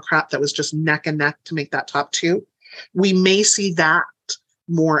another Democrat that was just neck and neck to make that top 2. We may see that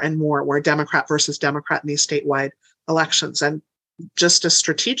more and more, where Democrat versus Democrat in these statewide elections. And just a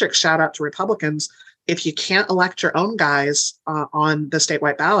strategic shout out to Republicans, if you can't elect your own guys on the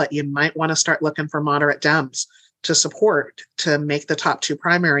statewide ballot, you might want to start looking for moderate Dems to support to make the top 2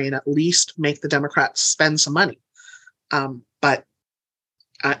 primary and at least make the Democrats spend some money. But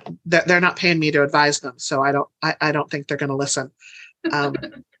they're not paying me to advise them, so I don't think they're going to listen.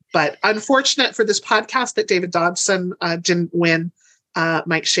 But unfortunate for this podcast that David Dodson didn't win.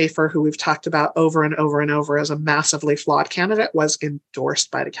 Mike Schaefer, who we've talked about over and over and over as a massively flawed candidate, was endorsed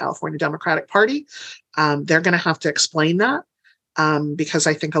by the California Democratic Party. They're going to have to explain that. Because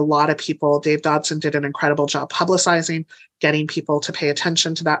I think a lot of people, Dave Dodson did an incredible job publicizing, getting people to pay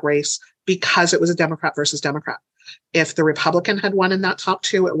attention to that race because it was a Democrat versus Democrat. If the Republican had won in that top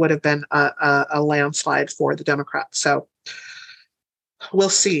 2, it would have been a landslide for the Democrats. So we'll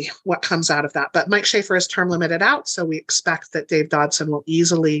see what comes out of that. But Mike Schaefer is term limited out, so we expect that Dave Dodson will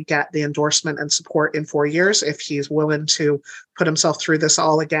easily get the endorsement and support in 4 years if he's willing to put himself through this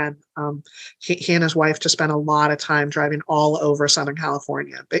all again. He and his wife just spent a lot of time driving all over Southern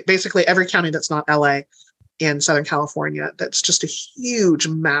California, basically every county that's not LA in Southern California. That's just a huge,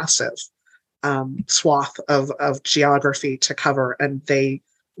 massive swath of geography to cover, and they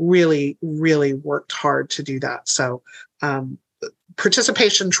really, really worked hard to do that. So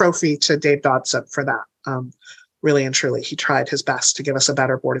participation trophy to Dave Dodson for that. Really and truly, he tried his best to give us a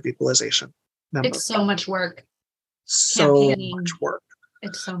better Board of Equalization number. It's so much work. So much work.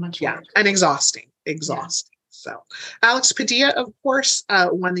 It's so much work. work. And exhausting. Yeah. So Alex Padilla, of course,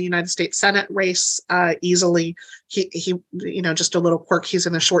 won the United States Senate race easily. He, just a little quirk. He's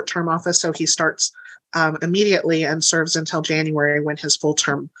in a short-term office, so he starts immediately and serves until January when his full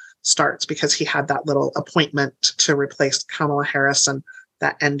term starts, because he had that little appointment to replace Kamala Harris, and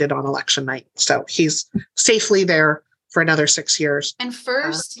that ended on election night. So he's safely there for another 6 years. And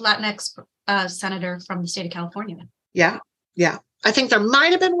first Latinx senator from the state of California. Yeah. I think there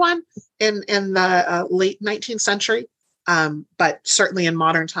might have been one in the late 19th century, but certainly in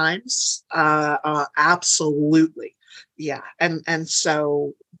modern times, absolutely. Yeah. And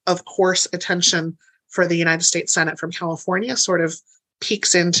so, of course, attention for the United States Senate from California sort of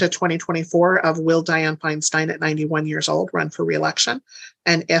peaks into 2024 of will Dianne Feinstein at 91 years old run for re-election?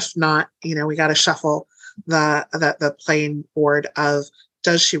 And if not, we got to shuffle the playing board of,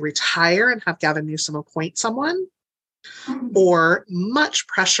 does she retire and have Gavin Newsom appoint someone? Or much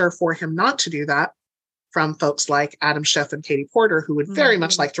pressure for him not to do that from folks like Adam Schiff and Katie Porter, who would very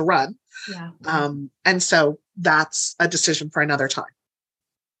much like to run. Yeah. And so that's a decision for another time.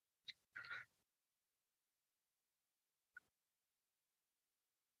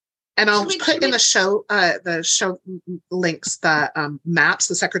 And I'll put in the show links, the maps.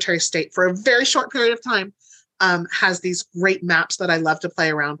 The Secretary of State, for a very short period of time, has these great maps that I love to play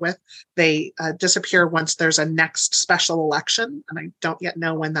around with. They disappear once there's a next special election, and I don't yet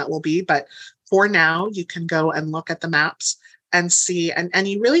know when that will be. But for now, you can go and look at the maps and see, and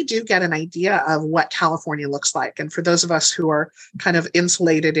you really do get an idea of what California looks like. And for those of us who are kind of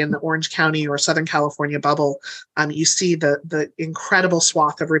insulated in the Orange County or Southern California bubble, you see the incredible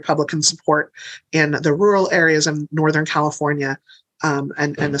swath of Republican support in the rural areas of Northern California,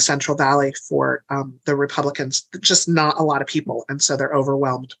 and the Central Valley for the Republicans. Just not a lot of people. And so they're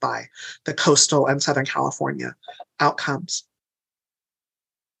overwhelmed by the coastal and Southern California outcomes.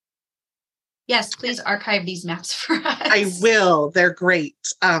 Yes, please archive these maps for us. I will. They're great.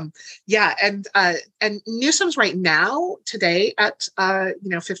 And Newsom's right now today at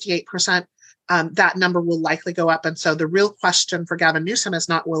 58%. That number will likely go up. And so the real question for Gavin Newsom is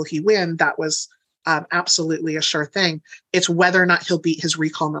not will he win? That was absolutely a sure thing. It's whether or not he'll beat his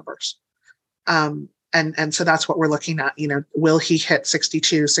recall numbers. And so that's what we're looking at. Will he hit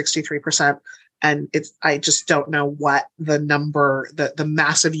 62, 63%? And I just don't know what the number, the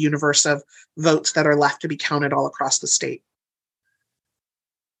massive universe of votes that are left to be counted all across the state.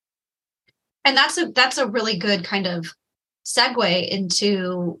 And that's a really good kind of segue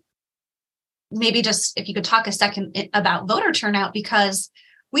into maybe just if you could talk a second about voter turnout, because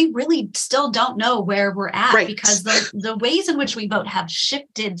we really still don't know where we're at, right, because the ways in which we vote have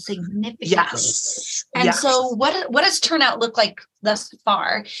shifted significantly. Yes. And yes. So what does turnout look like thus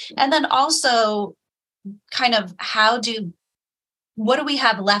far? And then also kind of what do we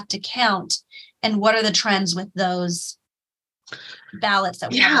have left to count? And what are the trends with those ballots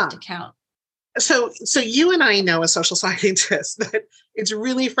that we have left to count? So you and I know as social scientists that it's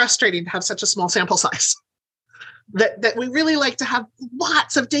really frustrating to have such a small sample size. That we really like to have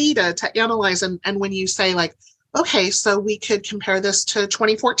lots of data to analyze. And when you say like, okay, so we could compare this to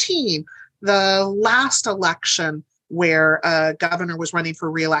 2014, the last election where a governor was running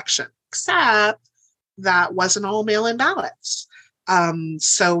for re-election, except that wasn't all mail-in ballots.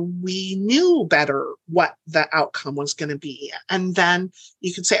 So we knew better what the outcome was going to be. And then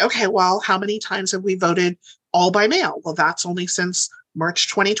you could say, okay, well, how many times have we voted all by mail? Well, that's only since March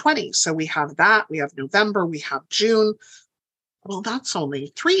 2020. So we have that, we have November, we have June. Well, that's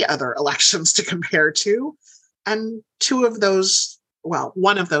only 3 other elections to compare to. And 2 of those, well,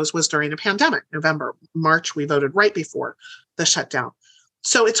 one of those was during a pandemic, November. March, we voted right before the shutdown.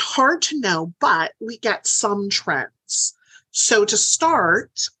 So it's hard to know, but we get some trends. So to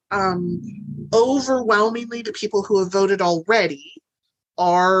start, overwhelmingly the people who have voted already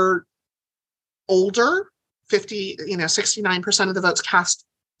are older. 69% of the votes cast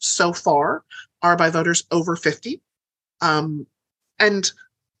so far are by voters over 50. And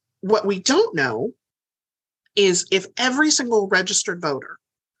what we don't know is if every single registered voter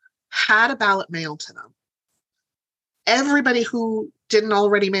had a ballot mailed to them, everybody who didn't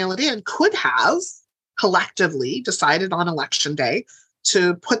already mail it in could have collectively decided on election day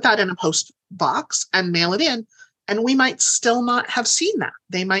to put that in a post box and mail it in. And we might still not have seen that.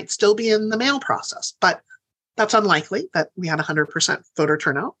 They might still be in the mail process, but that's unlikely that we had 100% voter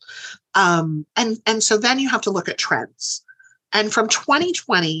turnout. And so then you have to look at trends. And from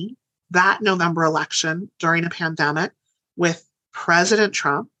 2020, that November election during a pandemic with President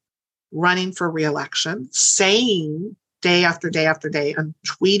Trump running for re-election, saying day after day after day and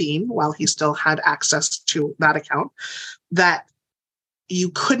tweeting while he still had access to that account that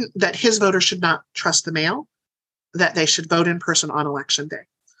that his voters should not trust the mail, that they should vote in person on election day.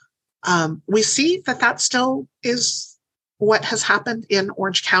 We see that still is what has happened in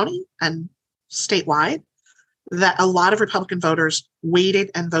Orange County and statewide, that a lot of Republican voters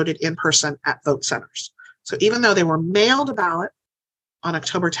waited and voted in person at vote centers. So even though they were mailed a ballot on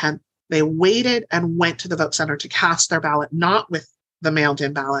October 10th, they waited and went to the vote center to cast their ballot, not with the mailed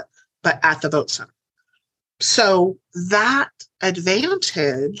in ballot, but at the vote center. So that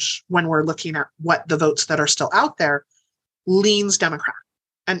advantage, when we're looking at what the votes that are still out there, leans Democrat.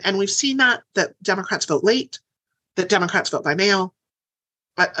 And we've seen that Democrats vote late, that Democrats vote by mail.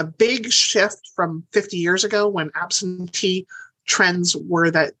 A big shift from 50 years ago, when absentee trends were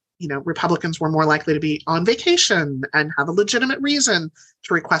that, Republicans were more likely to be on vacation and have a legitimate reason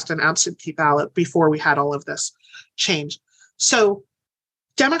to request an absentee ballot before we had all of this change. So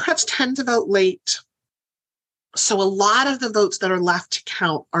Democrats tend to vote late. So a lot of the votes that are left to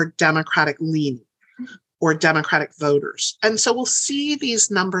count are Democratic leaning or Democratic voters. And so we'll see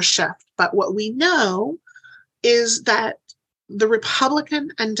these numbers shift. But what we know is that the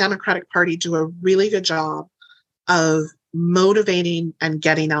Republican and Democratic Party do a really good job of motivating and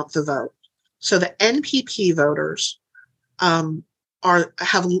getting out the vote. So the NPP voters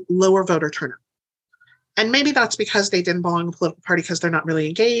have lower voter turnout. And maybe that's because they didn't belong to a political party because they're not really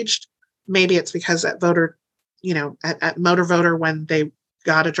engaged. Maybe it's because at motor voter, when they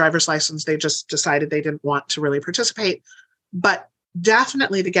got a driver's license, they just decided they didn't want to really participate. But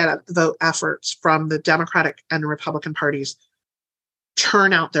definitely the get out the vote efforts from the Democratic and Republican parties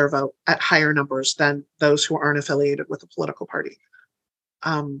turn out their vote at higher numbers than those who aren't affiliated with a political party.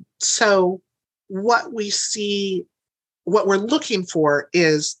 So what we're looking for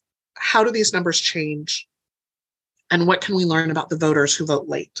is, how do these numbers change? And what can we learn about the voters who vote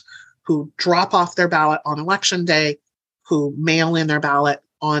late, who drop off their ballot on election day, who mail in their ballot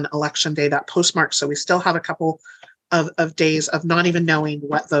on election day, that postmark? So we still have a couple of days of not even knowing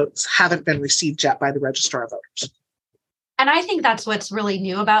what votes haven't been received yet by the registrar of voters. And I think that's what's really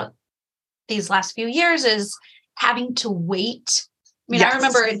new about these last few years, is having to wait. I mean, yes. I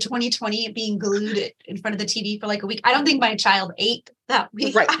remember in 2020 being glued in front of the TV for like a week. I don't think my child ate that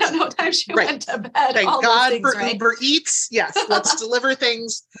week. Right. I don't know what time she went to bed. Thank God for Uber Eats. Yes, let's deliver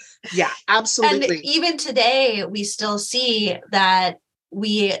things. Yeah, absolutely. And even today, we still see that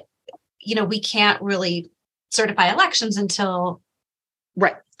we can't really certify elections until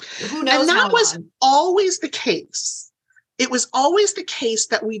right. Who knows? And that was always the case. It was always the case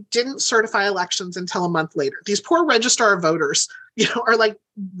that we didn't certify elections until a month later. These poor registrar of voters, are like,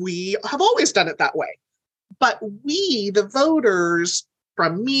 we have always done it that way. But we, the voters,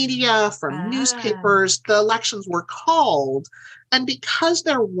 from media, from newspapers, the elections were called. And because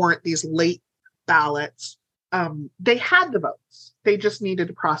there weren't these late ballots, they had the votes. They just needed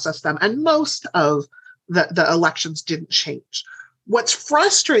to process them. And most of the elections didn't change. What's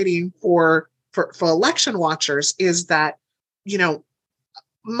frustrating for election watchers is that,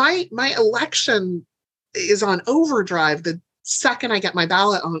 my election is on overdrive the second I get my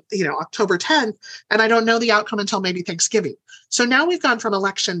ballot on, October 10th, and I don't know the outcome until maybe Thanksgiving. So now we've gone from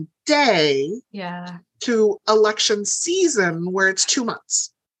election day to election season, where it's 2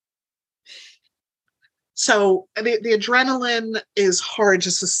 months. So the adrenaline is hard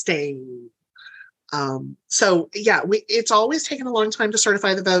to sustain. It's always taken a long time to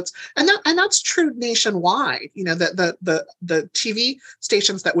certify the votes, and that's true nationwide. The TV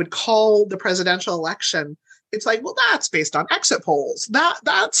stations that would call the presidential election, it's like, well, that's based on exit polls.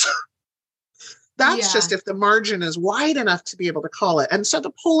 That's just if the margin is wide enough to be able to call it. And so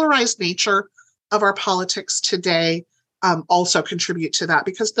the polarized nature of our politics today also contribute to that,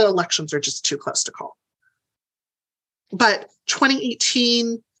 because the elections are just too close to call. But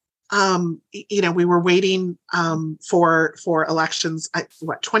 2018. We were waiting for elections.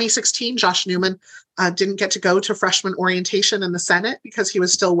 2016, Josh Newman didn't get to go to freshman orientation in the Senate because he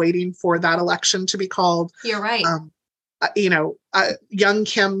was still waiting for that election to be called. You're right. Young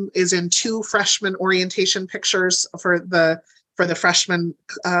Kim is in 2 freshman orientation pictures for the freshman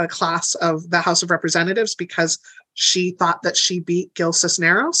class of the House of Representatives, because she thought that she beat Gil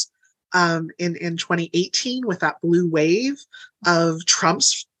Cisneros in 2018 with that blue wave of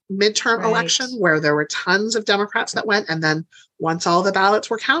Trump's midterm election, where there were tons of Democrats that went. And then once all the ballots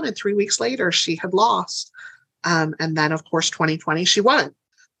were counted 3 weeks later, she had lost. And then, of course, 2020, she won.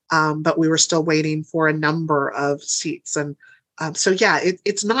 But we were still waiting for a number of seats. And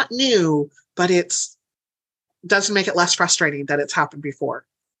it's not new, but it's doesn't make it less frustrating that it's happened before.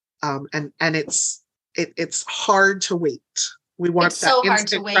 And it's hard to wait. We want it's that so hard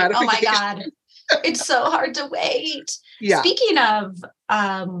to wait. Oh my God. It's so hard to wait. Yeah. Speaking of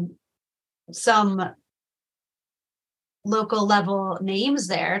some local level names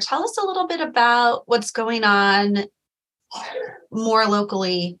there, tell us a little bit about what's going on more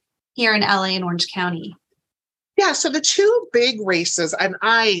locally here in LA and Orange County. Yeah, so the two big races, and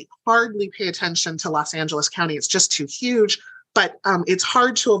I hardly pay attention to Los Angeles County, it's just too huge, but it's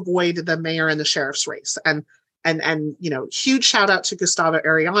hard to avoid the mayor and the sheriff's race. And huge shout out to Gustavo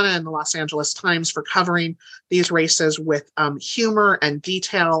Ariana and the Los Angeles Times for covering these races with humor and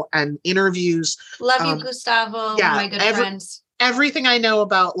detail and interviews. Love you, Gustavo, one of my good friends. Everything I know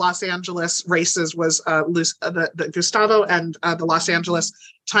about Los Angeles races was the Gustavo and the Los Angeles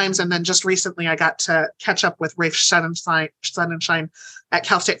Times. And then just recently I got to catch up with Rafe Sonnenschein at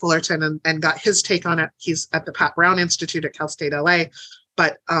Cal State Fullerton and got his take on it. He's at the Pat Brown Institute at Cal State LA.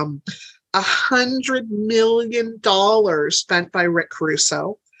 But $100 million spent by Rick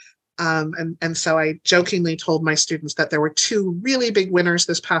Caruso. And so I jokingly told my students that there were two really big winners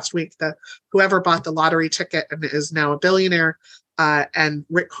this past week, whoever bought the lottery ticket and is now a billionaire, and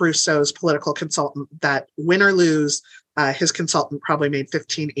Rick Caruso's political consultant, that win or lose, his consultant probably made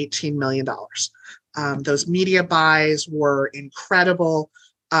 $15-18 million. Those media buys were incredible.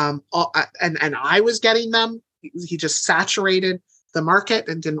 And I was getting them. He just saturated the market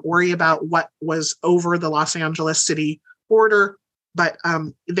and didn't worry about what was over the Los Angeles city border. But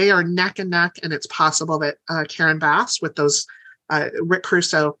they are neck and neck, and it's possible that Karen Bass with those, Rick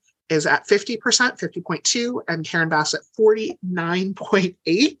Caruso is at 50%, 50.2, and Karen Bass at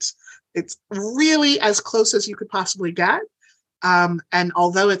 49.8. It's really as close as you could possibly get. And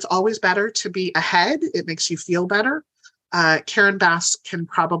although it's always better to be ahead, it makes you feel better. Karen Bass can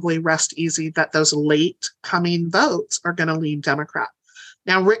probably rest easy that those late coming votes are going to lean Democrat.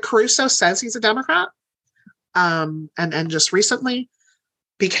 Now, Rick Caruso says he's a Democrat. And just recently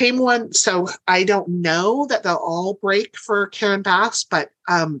became one. So I don't know that they'll all break for Karen Bass, but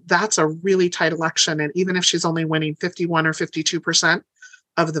that's a really tight election. And even if she's only winning 51 or 52%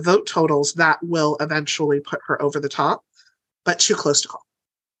 of the vote totals, that will eventually put her over the top, but too close to call.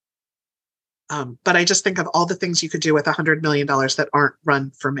 But I just think of all the things you could do with $100 million that aren't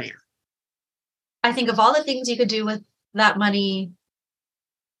run for mayor. I think of all the things you could do with that money,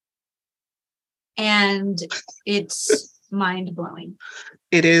 and it's mind-blowing.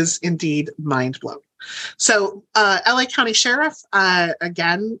 It is indeed mind-blowing. So LA County Sheriff,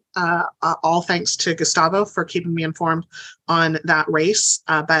 again, all thanks to Gustavo for keeping me informed on that race.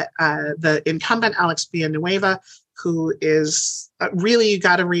 But the incumbent, Alex Villanueva, who is really, you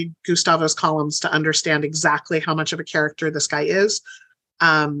got to read Gustavo's columns to understand exactly how much of a character this guy is.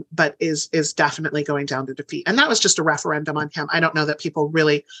 But is definitely going down to defeat. And that was just a referendum on him. I don't know that people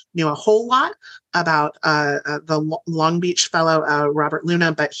really knew a whole lot about the Long Beach fellow, Robert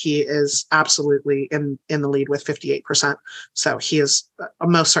Luna, but he is absolutely in the lead with 58%. So he is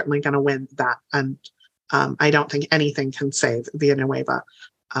most certainly going to win that. And I don't think anything can save Villanueva.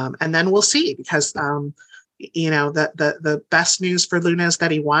 And then we'll see, because the best news for Luna is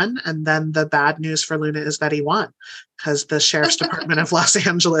that he won, and then the bad news for Luna is that he won, because the Sheriff's Department of Los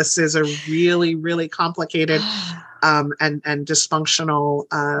Angeles is a really, really complicated and dysfunctional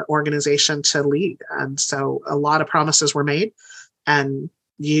organization to lead. And so a lot of promises were made, and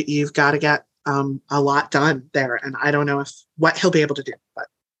you've got to get a lot done there. And I don't know what he'll be able to do, but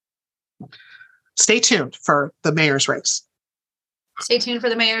stay tuned for the mayor's race. Stay tuned for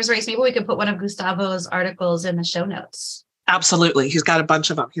the mayor's race. Maybe we could put one of Gustavo's articles in the show notes. Absolutely. He's got a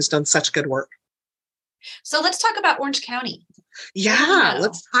bunch of them. He's done such good work. So let's talk about Orange County. Yeah,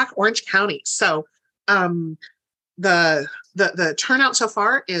 let's talk Orange County. So the turnout so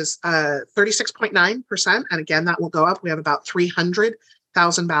far is 36.9%. And again, that will go up. We have about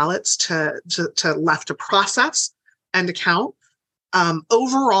 300,000 ballots to left to process and to count.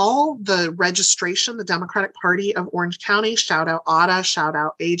 Overall, the registration, the Democratic Party of Orange County, shout out Ada, shout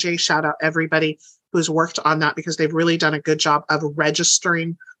out AJ, shout out everybody who's worked on that, because they've really done a good job of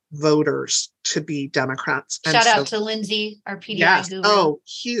registering voters to be Democrats. Shout out to Lindsay, our PDI guru. Oh,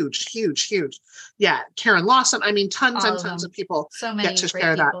 huge. Yeah. Karen Lawson. I mean, tons and tons of people get to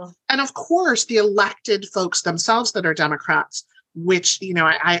share that. And of course, the elected folks themselves that are Democrats, which,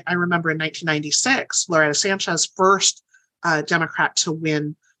 I remember in 1996, Loretta Sanchez, first Democrat to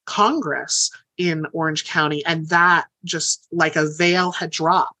win Congress in Orange County. And that just like a veil had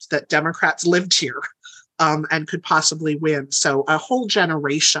dropped that Democrats lived here and could possibly win. So a whole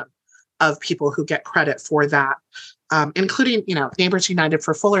generation of people who get credit for that. including, Neighbors United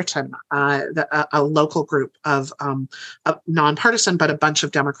for Fullerton, a local group of nonpartisan, but a bunch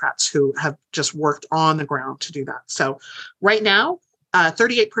of Democrats who have just worked on the ground to do that. So right now,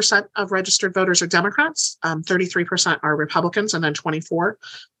 38% of registered voters are Democrats, 33% are Republicans, and then 24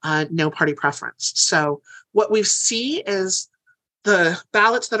 no party preference. So what we see is the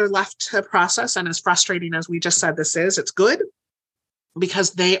ballots that are left to process, and as frustrating as we just said this is, it's good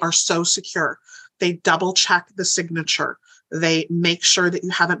because they are so secure. They double check the signature. They make sure that you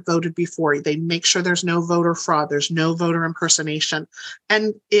haven't voted before. They make sure there's no voter fraud. There's no voter impersonation.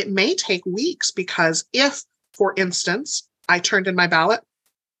 And it may take weeks because if, for instance, I turned in my ballot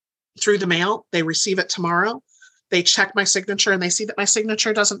through the mail, they receive it tomorrow, they check my signature and they see that my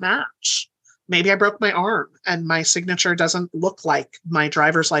signature doesn't match. Maybe I broke my arm and my signature doesn't look like my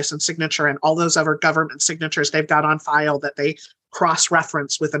driver's license signature and all those other government signatures they've got on file that they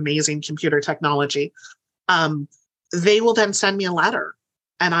cross-reference with amazing computer technology. They will then send me a letter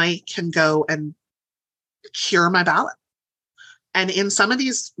and I can go and cure my ballot. And in some of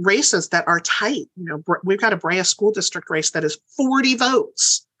these races that are tight, we've got a Brea School District race that is 40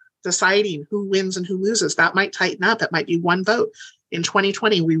 votes deciding who wins and who loses. That might tighten up. It might be one vote. In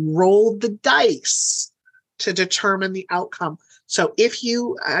 2020, we rolled the dice to determine the outcome. So if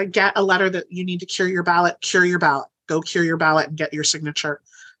you get a letter that you need to cure your ballot, go cure your ballot and get your signature.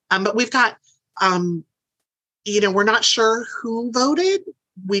 But we've got, we're not sure who voted.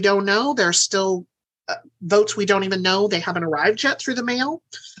 We don't know. There's still votes we don't even know. They haven't arrived yet through the mail.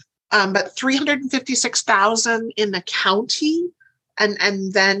 But 356,000 in the county.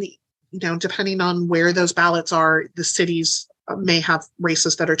 And then, depending on where those ballots are, the cities may have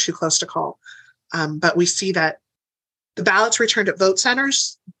races that are too close to call. But we see that the ballots returned at vote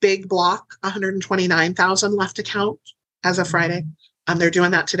centers, big block, 129,000 left to count as of Friday. They're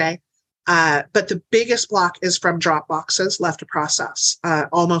doing that today. But the biggest block is from drop boxes left to process.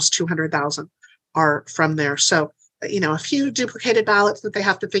 Almost 200,000 are from there. So, a few duplicated ballots that they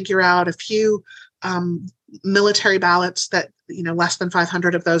have to figure out, a few military ballots that, less than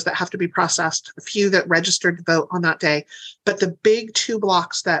 500 of those that have to be processed, a few that registered to vote on that day. But the big two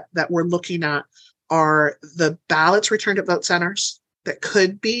blocks that we're looking at are the ballots returned at vote centers that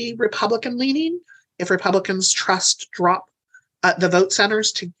could be Republican leaning if Republicans drop the vote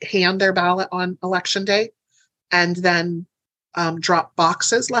centers to hand their ballot on election day, and then drop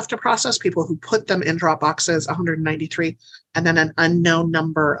boxes left to process, people who put them in drop boxes, 193, and then an unknown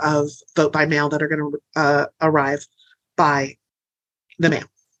number of vote by mail that are going to arrive by the mail.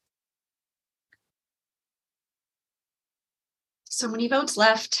 So many votes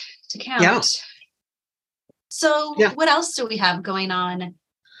left to count. Yeah. So what else do we have going on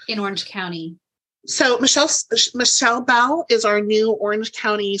in Orange County? So Michelle Bell is our new Orange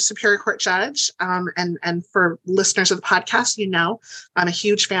County Superior Court judge. And for listeners of the podcast, I'm a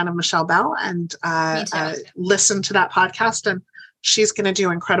huge fan of Michelle Bell and listen to that podcast. And she's going to do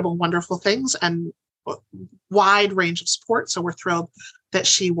incredible, wonderful things and wide range of support. So we're thrilled that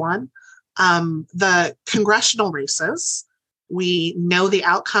she won. The congressional races, we know the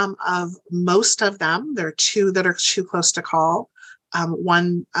outcome of most of them. There are two that are too close to call.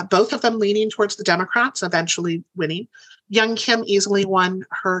 Both of them leaning towards the Democrats, eventually winning. Young Kim easily won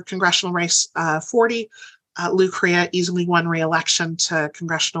her congressional race 40. Lou Correa easily won re-election to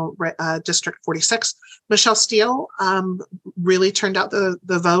congressional district 46. Michelle Steele really turned out the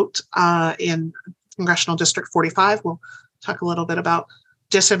vote in congressional district 45. We'll talk a little bit about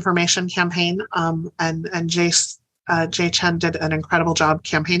disinformation campaign, and Jay Chen did an incredible job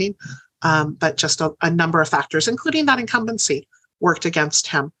campaigning, but just a number of factors, including that incumbency, worked against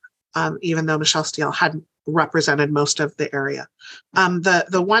him, even though Michelle Steele hadn't represented most of the area.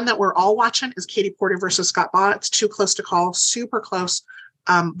 The one that we're all watching is Katie Porter versus Scott Baugh. It's too close to call, super close.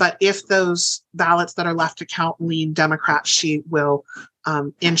 But if those ballots that are left to count lean Democrat, she will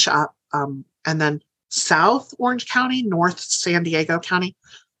inch up. And then South Orange County, North San Diego County,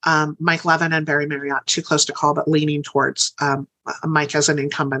 Mike Levin and Barry Marriott, too close to call, but leaning towards Mike as an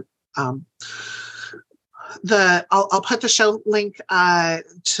incumbent. I'll put the show link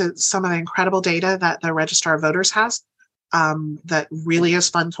to some of the incredible data that the Registrar of Voters has that really is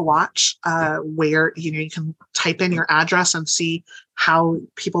fun to watch, where you can type in your address and see how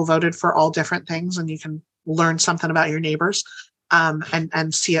people voted for all different things, and you can learn something about your neighbors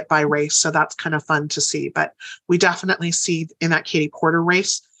and see it by race. So that's kind of fun to see. But we definitely see in that Katie Porter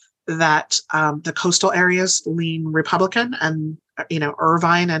race that the coastal areas lean Republican, and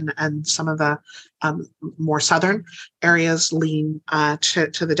Irvine and some of the more southern areas lean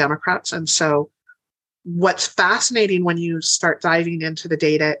to the Democrats. And so what's fascinating when you start diving into the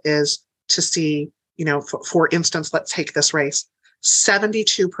data is to see for instance, let's take this race.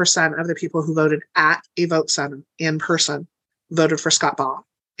 72% of the people who voted at a vote center in person voted for Scott Baugh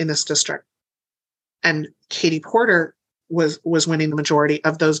in this district. And Katie Porter was winning the majority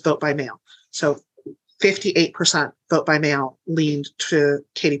of those vote by mail. So 58% vote by mail leaned to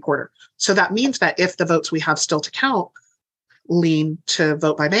Katie Porter. So that means that if the votes we have still to count lean to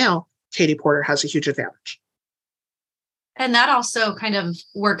vote by mail, Katie Porter has a huge advantage. And that also kind of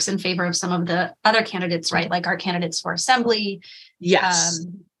works in favor of some of the other candidates, right? Like our candidates for assembly. Yes.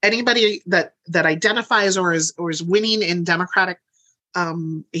 Anybody that identifies or is winning in Democratic,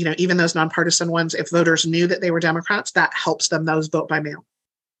 even those nonpartisan ones, if voters knew that they were Democrats, that helps them those vote by mail.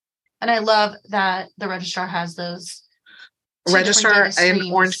 And I love that the registrar has those. Registrar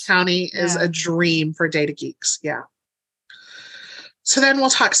in Orange County is a dream for data geeks. Yeah. So then we'll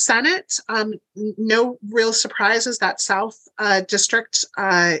talk Senate. No real surprises. That South district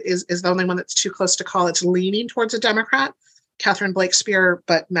is the only one that's too close to call. It's leaning towards a Democrat, Catherine Blakespeare,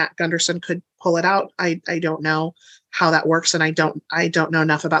 but Matt Gunderson could pull it out. I don't know how that works, and I don't know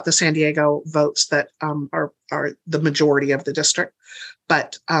enough about the San Diego votes that are the majority of the district.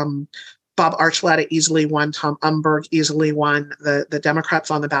 But Bob Archuleta easily won. Tom Umberg easily won. The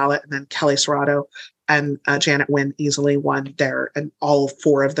Democrats on the ballot, and then Kelly Serrato and Janet Wynn easily won there. And all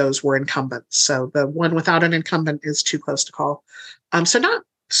four of those were incumbents. So the one without an incumbent is too close to call. So not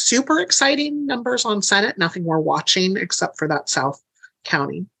super exciting numbers on Senate. Nothing we're watching except for that South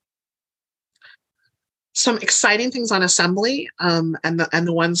County. Some exciting things on Assembly, and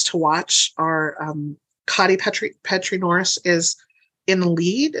the ones to watch are Cotty Petrie Norris is in the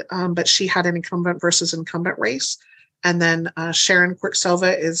lead, but she had an incumbent versus incumbent race. And then Sharon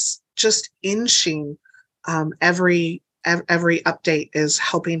Quirk-Silva is just inching. Every update is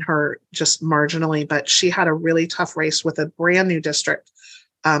helping her just marginally, but she had a really tough race with a brand new district.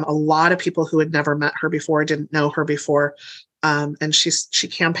 A lot of people who had never met her before, didn't know her before, and she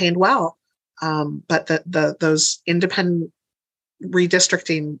campaigned well. But those independent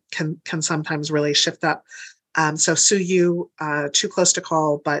redistricting can sometimes really shift up. So Sue Yu, too close to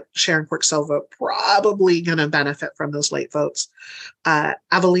call, but Sharon Quirk-Silva probably going to benefit from those late votes.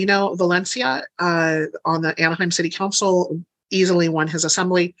 Avelino Valencia on the Anaheim City Council easily won his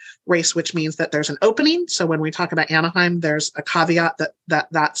assembly race, which means that there's an opening. So when we talk about Anaheim, there's a caveat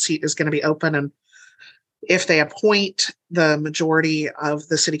that seat is going to be open. And if they appoint, the majority of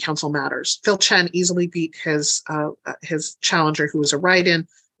the city council matters. Phil Chen easily beat his challenger, who was a write-in.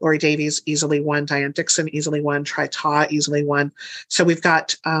 Lori Davies easily won. Diane Dixon easily won. Tri Ta easily won. So we've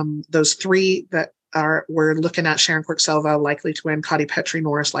got those three that we're looking at. Sharon Quirk-Silva likely to win. Cotty Petrie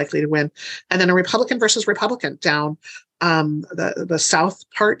Norris likely to win. And then a Republican versus Republican down the south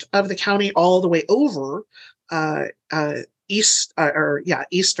part of the county all the way over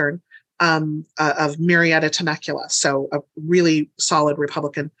eastern of Marietta Temecula. So a really solid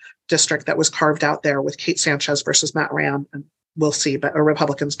Republican district that was carved out there with Kate Sanchez versus Matt Rand. And we'll see, but a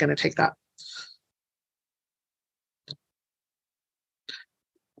Republican's going to take that.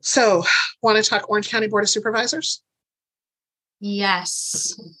 So, want to talk Orange County Board of Supervisors?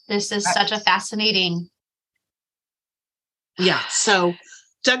 Yes, this is such a fascinating. Yeah, so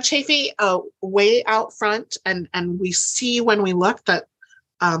Doug Chafee way out front, and we see when we look that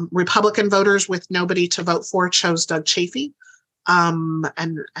Republican voters with nobody to vote for chose Doug Chafee. And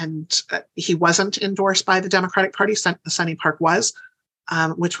he wasn't endorsed by the Democratic Party. Sunny Park was,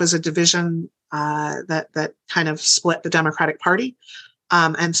 which was a division that kind of split the Democratic Party.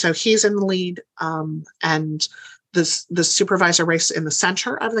 And so he's in the lead. And the supervisor race in the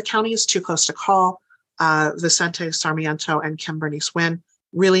center of the county is too close to call. Vicente Sarmiento and Kim Bernice-Wynn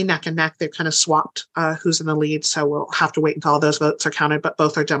really neck and neck. They've kind of swapped who's in the lead. So we'll have to wait until all those votes are counted, but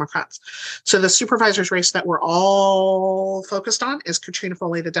both are Democrats. So the supervisor's race that we're all focused on is Katrina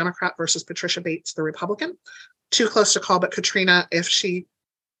Foley, the Democrat, versus Patricia Bates, the Republican. Too close to call, but Katrina, if she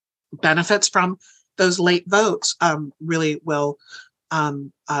benefits from those late votes, really will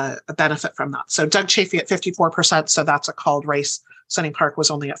benefit from that. So Doug Chafee at 54%. So that's a called race. Sunny Park was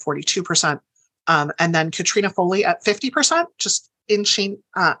only at 42%. And then Katrina Foley at 50%, just inching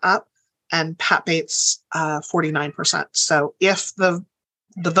up, and Pat Bates 49%. So if the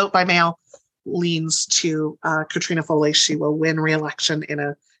vote by mail leans to Katrina Foley, she will win re-election in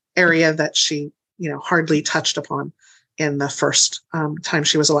an area that she hardly touched upon in the first time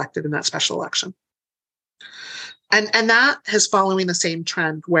she was elected in that special election. And that is following the same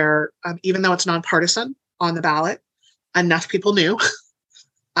trend where even though it's nonpartisan on the ballot, enough people knew.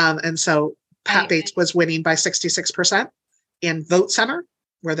 And so Pat Bates was winning by 66% in vote center,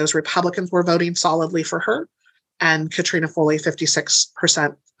 where those Republicans were voting solidly for her, and Katrina Foley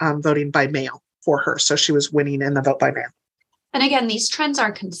 56% voting by mail. for her. So she was winning in the vote by mail. And again, these trends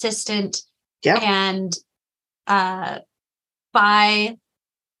are consistent and by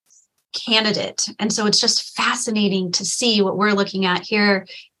candidate. And so it's just fascinating to see what we're looking at here,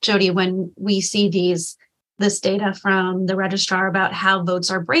 Jody, when we see this data from the registrar about how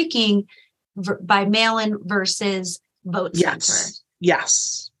votes are breaking by mail-in versus vote center.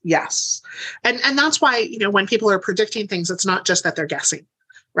 Yes. And that's why, when people are predicting things, it's not just that they're guessing,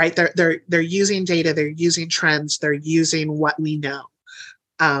 right? They're using data, they're using trends, they're using what we know.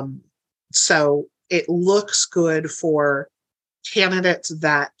 So it looks good for candidates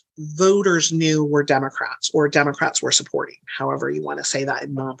that voters knew were Democrats or Democrats were supporting, however you want to say that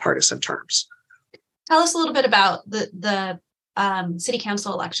in nonpartisan terms. Tell us a little bit about the city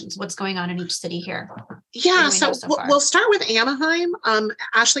council elections. What's going on in each city here? Yeah, so we'll start with Anaheim.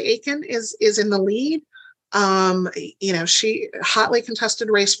 Ashley Aiken is in the lead. She hotly contested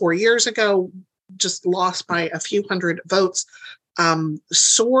race 4 years ago, just lost by a few hundred votes.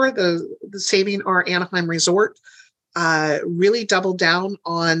 SOAR, the Saving Our Anaheim Resort, really doubled down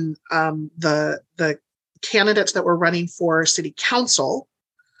on the candidates that were running for city council,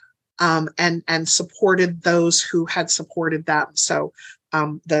 and supported those who had supported them. So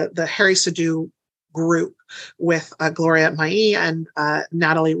the Harry Sadu group with Gloria Mai and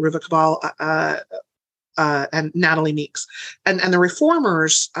Natalie Ruvacabal and Natalie Meeks. And the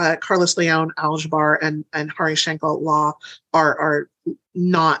reformers, Carlos Leon, Al Jabbar, and Hari Shankar Law are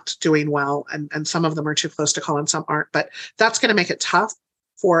not doing well. And some of them are too close to call and some aren't. But that's going to make it tough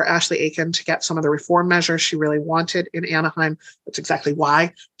for Ashley Aiken to get some of the reform measures she really wanted in Anaheim. That's exactly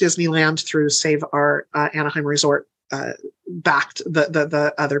why Disneyland, through Save Our Anaheim Resort, backed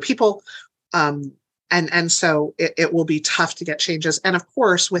the other people. And so it will be tough to get changes. And of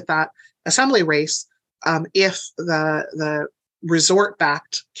course, with that assembly race, if the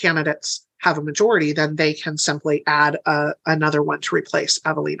resort-backed candidates have a majority, then they can simply add another one to replace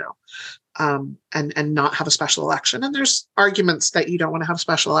Avellino, and not have a special election. And there's arguments that you don't want to have a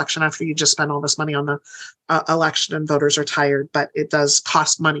special election after you just spend all this money on the election and voters are tired, but it does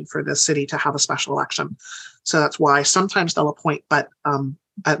cost money for the city to have a special election. So that's why sometimes they'll appoint, but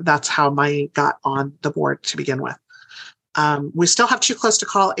that's how Mai got on the board to begin with. We still have too close to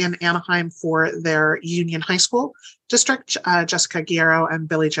call in Anaheim for their Union High School district. Jessica Guerrero and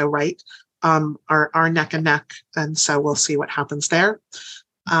Billy Joe Wright are neck and neck, and so we'll see what happens there.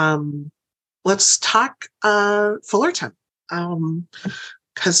 Let's talk Fullerton,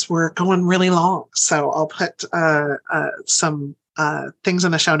 because we're going really long. So I'll put some things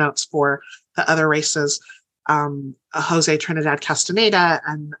in the show notes for the other races. Jose Trinidad Castaneda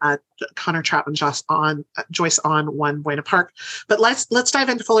and Connor Chapman Joyce on won Buena Park. But let's dive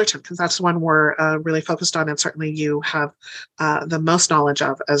into Fullerton, because that's the one we're really focused on, and certainly you have the most knowledge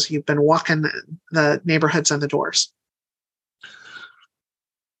of as you've been walking the neighborhoods and the doors.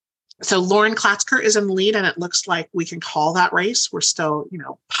 So Lauren Klatzker is in the lead, and it looks like we can call that race. We're still,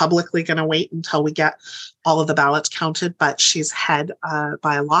 publicly going to wait until we get all of the ballots counted, but she's ahead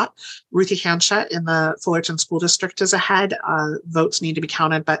by a lot. Ruthie Hanchett in the Fullerton School District is ahead. Votes need to be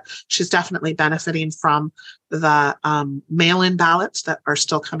counted, but she's definitely benefiting from the mail-in ballots that are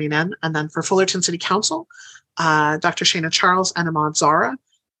still coming in. And then for Fullerton City Council, Dr. Shana Charles and Ahmad Zara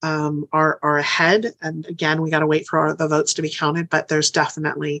are ahead. And again, we got to wait for the votes to be counted, but there's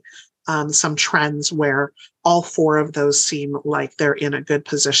definitely some trends where all four of those seem like they're in a good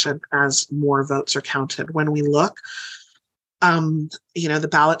position as more votes are counted. When we look, the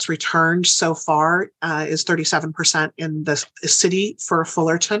ballots returned so far is 37% in the city for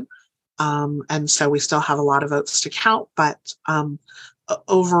Fullerton. And so we still have a lot of votes to count, but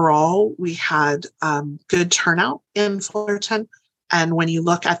overall, we had good turnout in Fullerton. And when you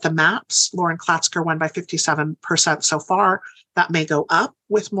look at the maps, Lauren Klatzker won by 57% so far. That may go up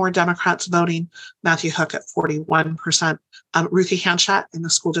with more Democrats voting. Matthew Hook at 41%. Ruthie Hanchett in the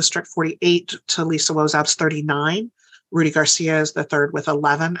school district, 48 to Lisa Wozab's 39. Rudy Garcia is the third with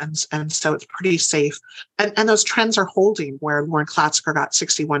 11. And so it's pretty safe. And those trends are holding, where Lauren Klatzker got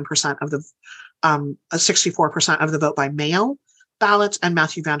 61% of the 64% of the vote by mail ballots, and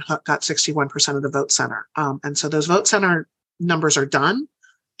Matthew Van Hook got 61% of the vote center. And so those vote center numbers are done.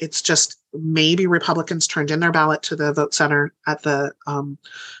 It's just maybe Republicans turned in their ballot to the vote center at the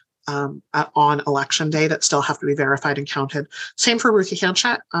on election day that still have to be verified and counted. Same for Ruthie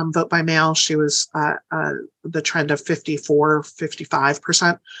Hanchett. Vote by mail, she was the trend of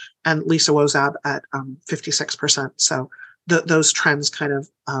 55%, and Lisa Wozab at 56%. So those trends kind of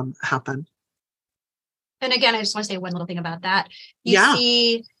happen. And again, I just want to say one little thing about that. You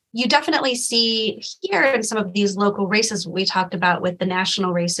see you definitely see here in some of these local races we talked about with the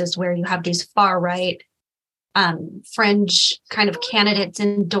national races where you have these far right fringe kind of candidates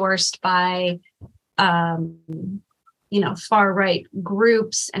endorsed by far right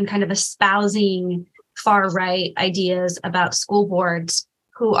groups and kind of espousing far right ideas about school boards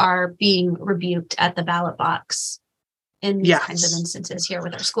who are being rebuked at the ballot box in these kinds of instances here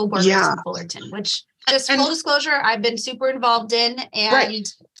with our school board race in Fullerton, which just full disclosure, I've been super involved in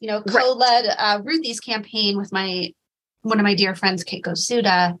and, co-led Ruthie's campaign with one of my dear friends, Keiko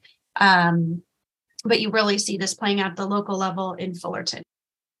Suda. But you really see this playing out at the local level in Fullerton.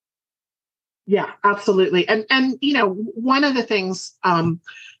 Yeah, absolutely. And one of the things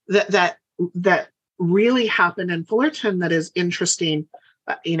that really happened in Fullerton that is interesting,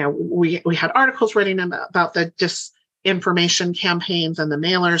 we had articles written about the disinformation campaigns and the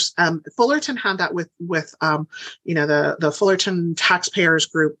mailers. Fullerton had that with the Fullerton Taxpayers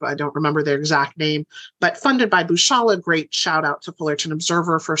Group. I don't remember their exact name, but funded by Bushala. Great shout out to Fullerton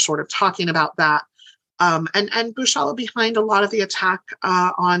Observer for sort of talking about that. And Bushala behind a lot of the attack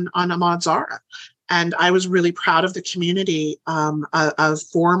on Ahmad Zara. And I was really proud of the community of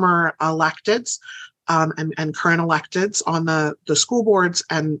former electeds and current electeds on the school boards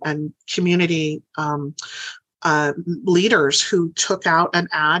and community leaders who took out an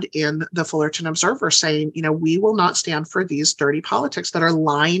ad in the Fullerton Observer saying, we will not stand for these dirty politics that are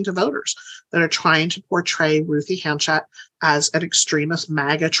lying to voters, that are trying to portray Ruthie Hanchett as an extremist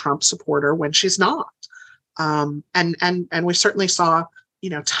MAGA Trump supporter when she's not. And we certainly saw,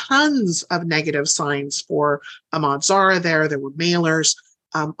 tons of negative signs for Ahmad Zara there. There were mailers,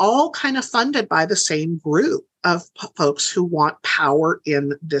 all kind of funded by the same group of folks who want power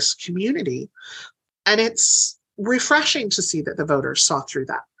in this community. And it's refreshing to see that the voters saw through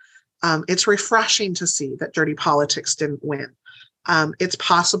that. It's refreshing to see that dirty politics didn't win. It's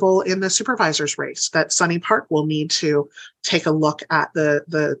possible in the supervisor's race that Sunny Park will need to take a look at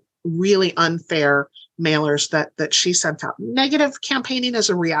the really unfair mailers that she sent out. Negative campaigning is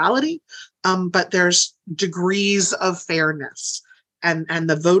a reality, but there's degrees of fairness, and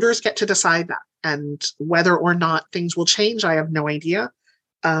the voters get to decide that. And whether or not things will change, I have no idea.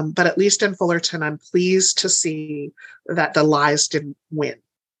 But at least in Fullerton, I'm pleased to see that the lies didn't win.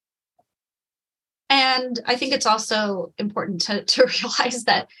 And I think it's also important to realize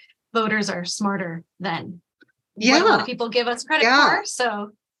that voters are smarter than what a lot of people give us credit for.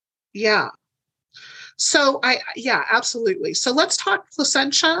 So, So absolutely. So let's talk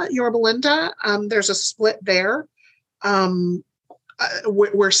Placentia, Yorba Linda. There's a split there.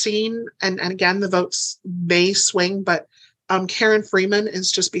 We're seeing, and again, the votes may swing, but Karen Freeman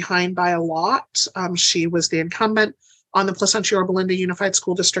is just behind by a lot. She was the incumbent on the Placentia Yorba Linda Unified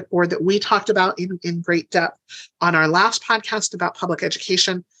School District Board that we talked about in great depth on our last podcast about public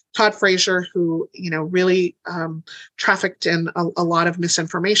education. Todd Frazier, who really trafficked in a lot of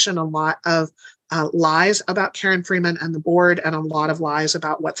misinformation, a lot of lies about Karen Freeman and the board, and a lot of lies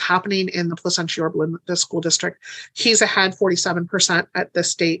about what's happening in the Placentia Yorba Linda School District. He's ahead 47% at the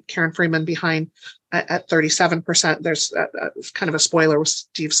state. Karen Freeman behind at 37%. There's kind of a spoiler with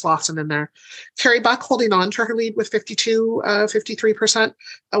Steve Slauson in there. Carrie Buck holding on to her lead with 53%,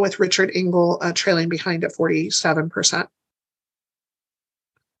 with Richard Engel trailing behind at 47%.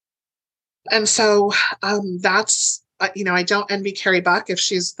 And so that's, I don't envy Carrie Buck if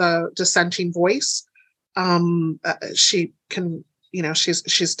she's the dissenting voice. She can,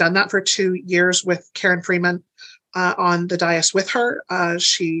 she's done that for 2 years with Karen Freeman on the dais with her.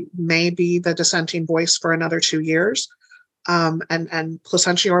 She may be the dissenting voice for another 2 years. And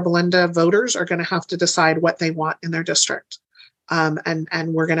Placentia Yorba Linda voters are going to have to decide what they want in their district.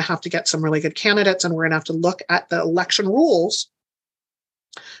 And we're going to have to get some really good candidates, and we're going to have to look at the election rules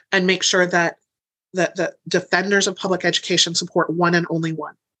and make sure that the defenders of public education support one and only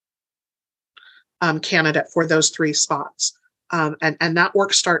one candidate for those 3 spots. And that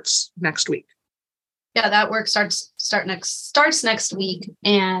work starts next week. Yeah, that work starts next week.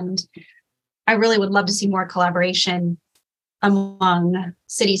 And I really would love to see more collaboration among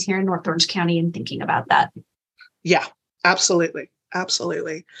cities here in North Orange County in thinking about that. Yeah, absolutely.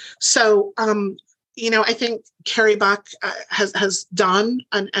 Absolutely. So, I think Carrie Buck has done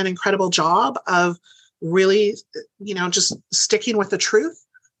an incredible job of really, just sticking with the truth,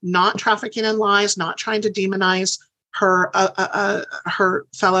 not trafficking in lies, not trying to demonize her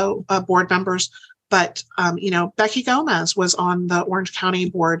fellow board members. But, Becky Gomez was on the Orange County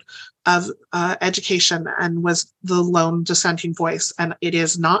Board of Education and was the lone dissenting voice. And it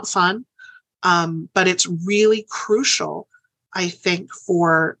is not fun, but it's really crucial, I think,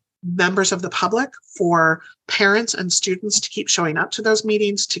 for members of the public, for parents and students to keep showing up to those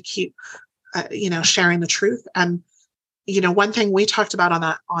meetings, to keep, sharing the truth. And, one thing we talked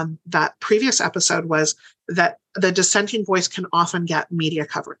about on that previous episode was that the dissenting voice can often get media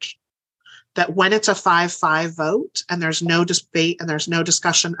coverage. That when it's a 5-5 vote and there's no debate and there's no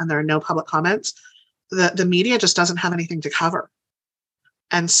discussion and there are no public comments, the media just doesn't have anything to cover.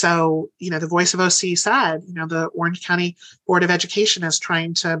 And so, the voice of OC said, the Orange County Board of Education is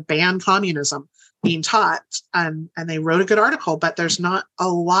trying to ban communism being taught. And they wrote a good article, but there's not a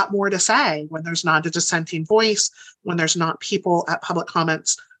lot more to say when there's not a dissenting voice, when there's not people at public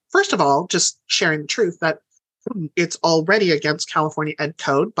comments. First of all, just sharing the truth that it's already against California Ed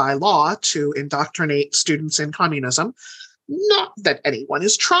Code by law to indoctrinate students in communism. Not that anyone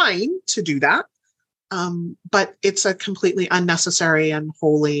is trying to do that. But it's a completely unnecessary and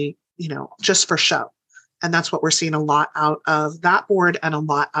wholly, just for show. And that's what we're seeing a lot out of that board and a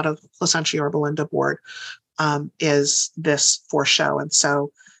lot out of Placentia Yorba Linda board, is this for show. And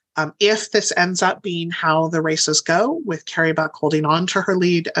so if this ends up being how the races go, with Carrie Buck holding on to her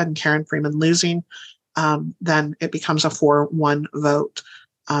lead and Karen Freeman losing, then it becomes a 4-1 vote.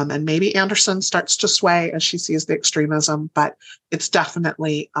 And maybe Anderson starts to sway as she sees the extremism, but it's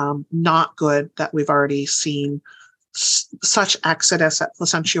definitely not good that we've already seen such exodus at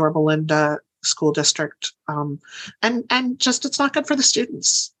Placentia Yorba Linda School District. And just, it's not good for the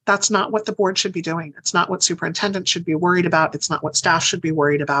students. That's not what the board should be doing. It's not what superintendents should be worried about. It's not what staff should be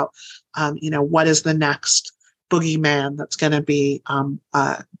worried about. What is the next boogeyman that's going to be,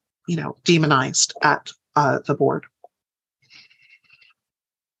 demonized at the board.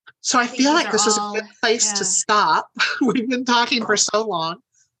 So I feel like this is a good place to stop. We've been talking for so long.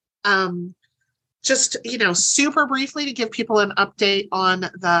 Just, super briefly to give people an update on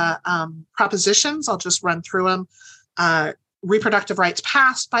the propositions, I'll just run through them. Reproductive rights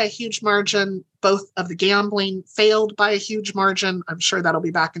passed by a huge margin. Both of the gambling failed by a huge margin. I'm sure that'll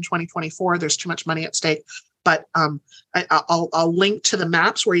be back in 2024. There's too much money at stake. But I'll link to the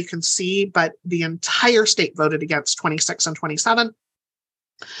maps where you can see, but the entire state voted against 26 and 27.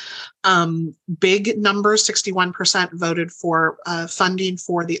 Big numbers, 61% voted for funding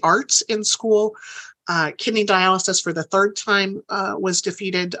for the arts in school. Kidney dialysis for the third time was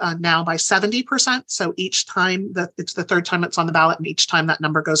defeated now by 70%. So each time it's the third time it's on the ballot, and each time that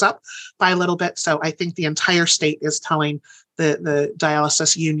number goes up by a little bit. So I think the entire state is telling the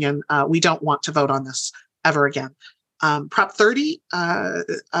dialysis union, we don't want to vote on this ever again. Prop 30,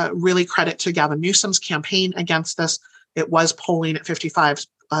 really credit to Gavin Newsom's campaign against this. It was polling at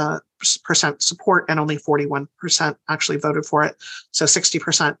 55% support, and only 41% actually voted for it. So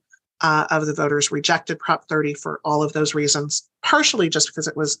 60% of the voters rejected Prop 30 for all of those reasons, partially just because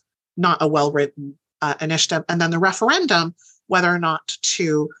it was not a well-written initiative. And then the referendum, whether or not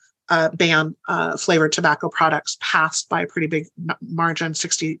to ban flavored tobacco products, passed by a pretty big margin,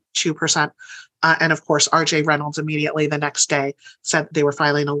 62%. And of course, RJ Reynolds immediately the next day said they were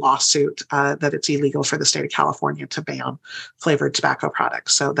filing a lawsuit that it's illegal for the state of California to ban flavored tobacco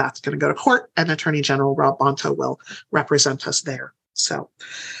products. So that's going to go to court, and Attorney General Rob Bonta will represent us there. So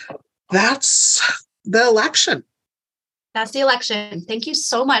that's the election. That's the election. Thank you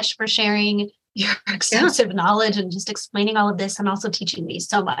so much for sharing your extensive knowledge and just explaining all of this, and also teaching me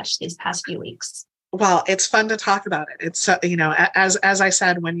so much these past few weeks. Well, it's fun to talk about it. It's, as I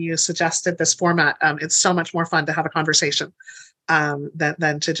said, when you suggested this format, it's so much more fun to have a conversation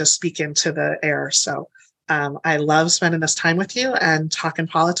than to just speak into the air. So I love spending this time with you and talking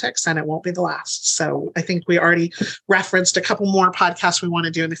politics, and it won't be the last. So I think we already referenced a couple more podcasts we want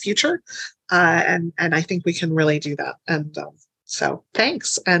to do in the future. And I think we can really do that. And so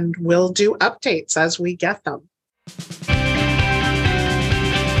thanks. And we'll do updates as we get them.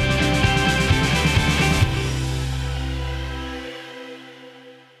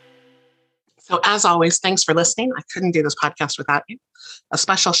 So as always, thanks for listening. I couldn't do this podcast without you. A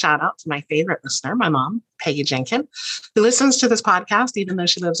special shout out to my favorite listener, my mom, Peggy Jenkin, who listens to this podcast, even though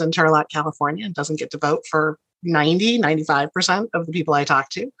she lives in Turlock, California, and doesn't get to vote for 95% of the people I talk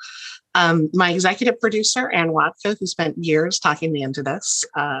to. My executive producer, Ann Watko, who spent years talking me into this.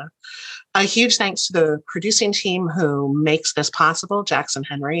 A huge thanks to the producing team who makes this possible, Jackson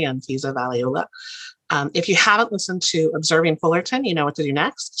Henry and Fiza Vallejo. If you haven't listened to Observing Fullerton, you know what to do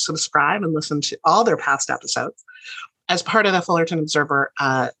next. Subscribe and listen to all their past episodes. As part of the Fullerton Observer,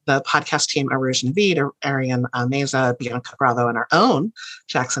 the podcast team, Aruj Naveed, Arian Meza, Bianca Bravo, and our own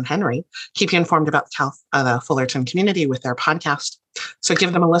Jackson Henry, keep you informed about the Fullerton community with their podcast. So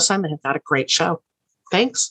give them a listen. They've got a great show. Thanks.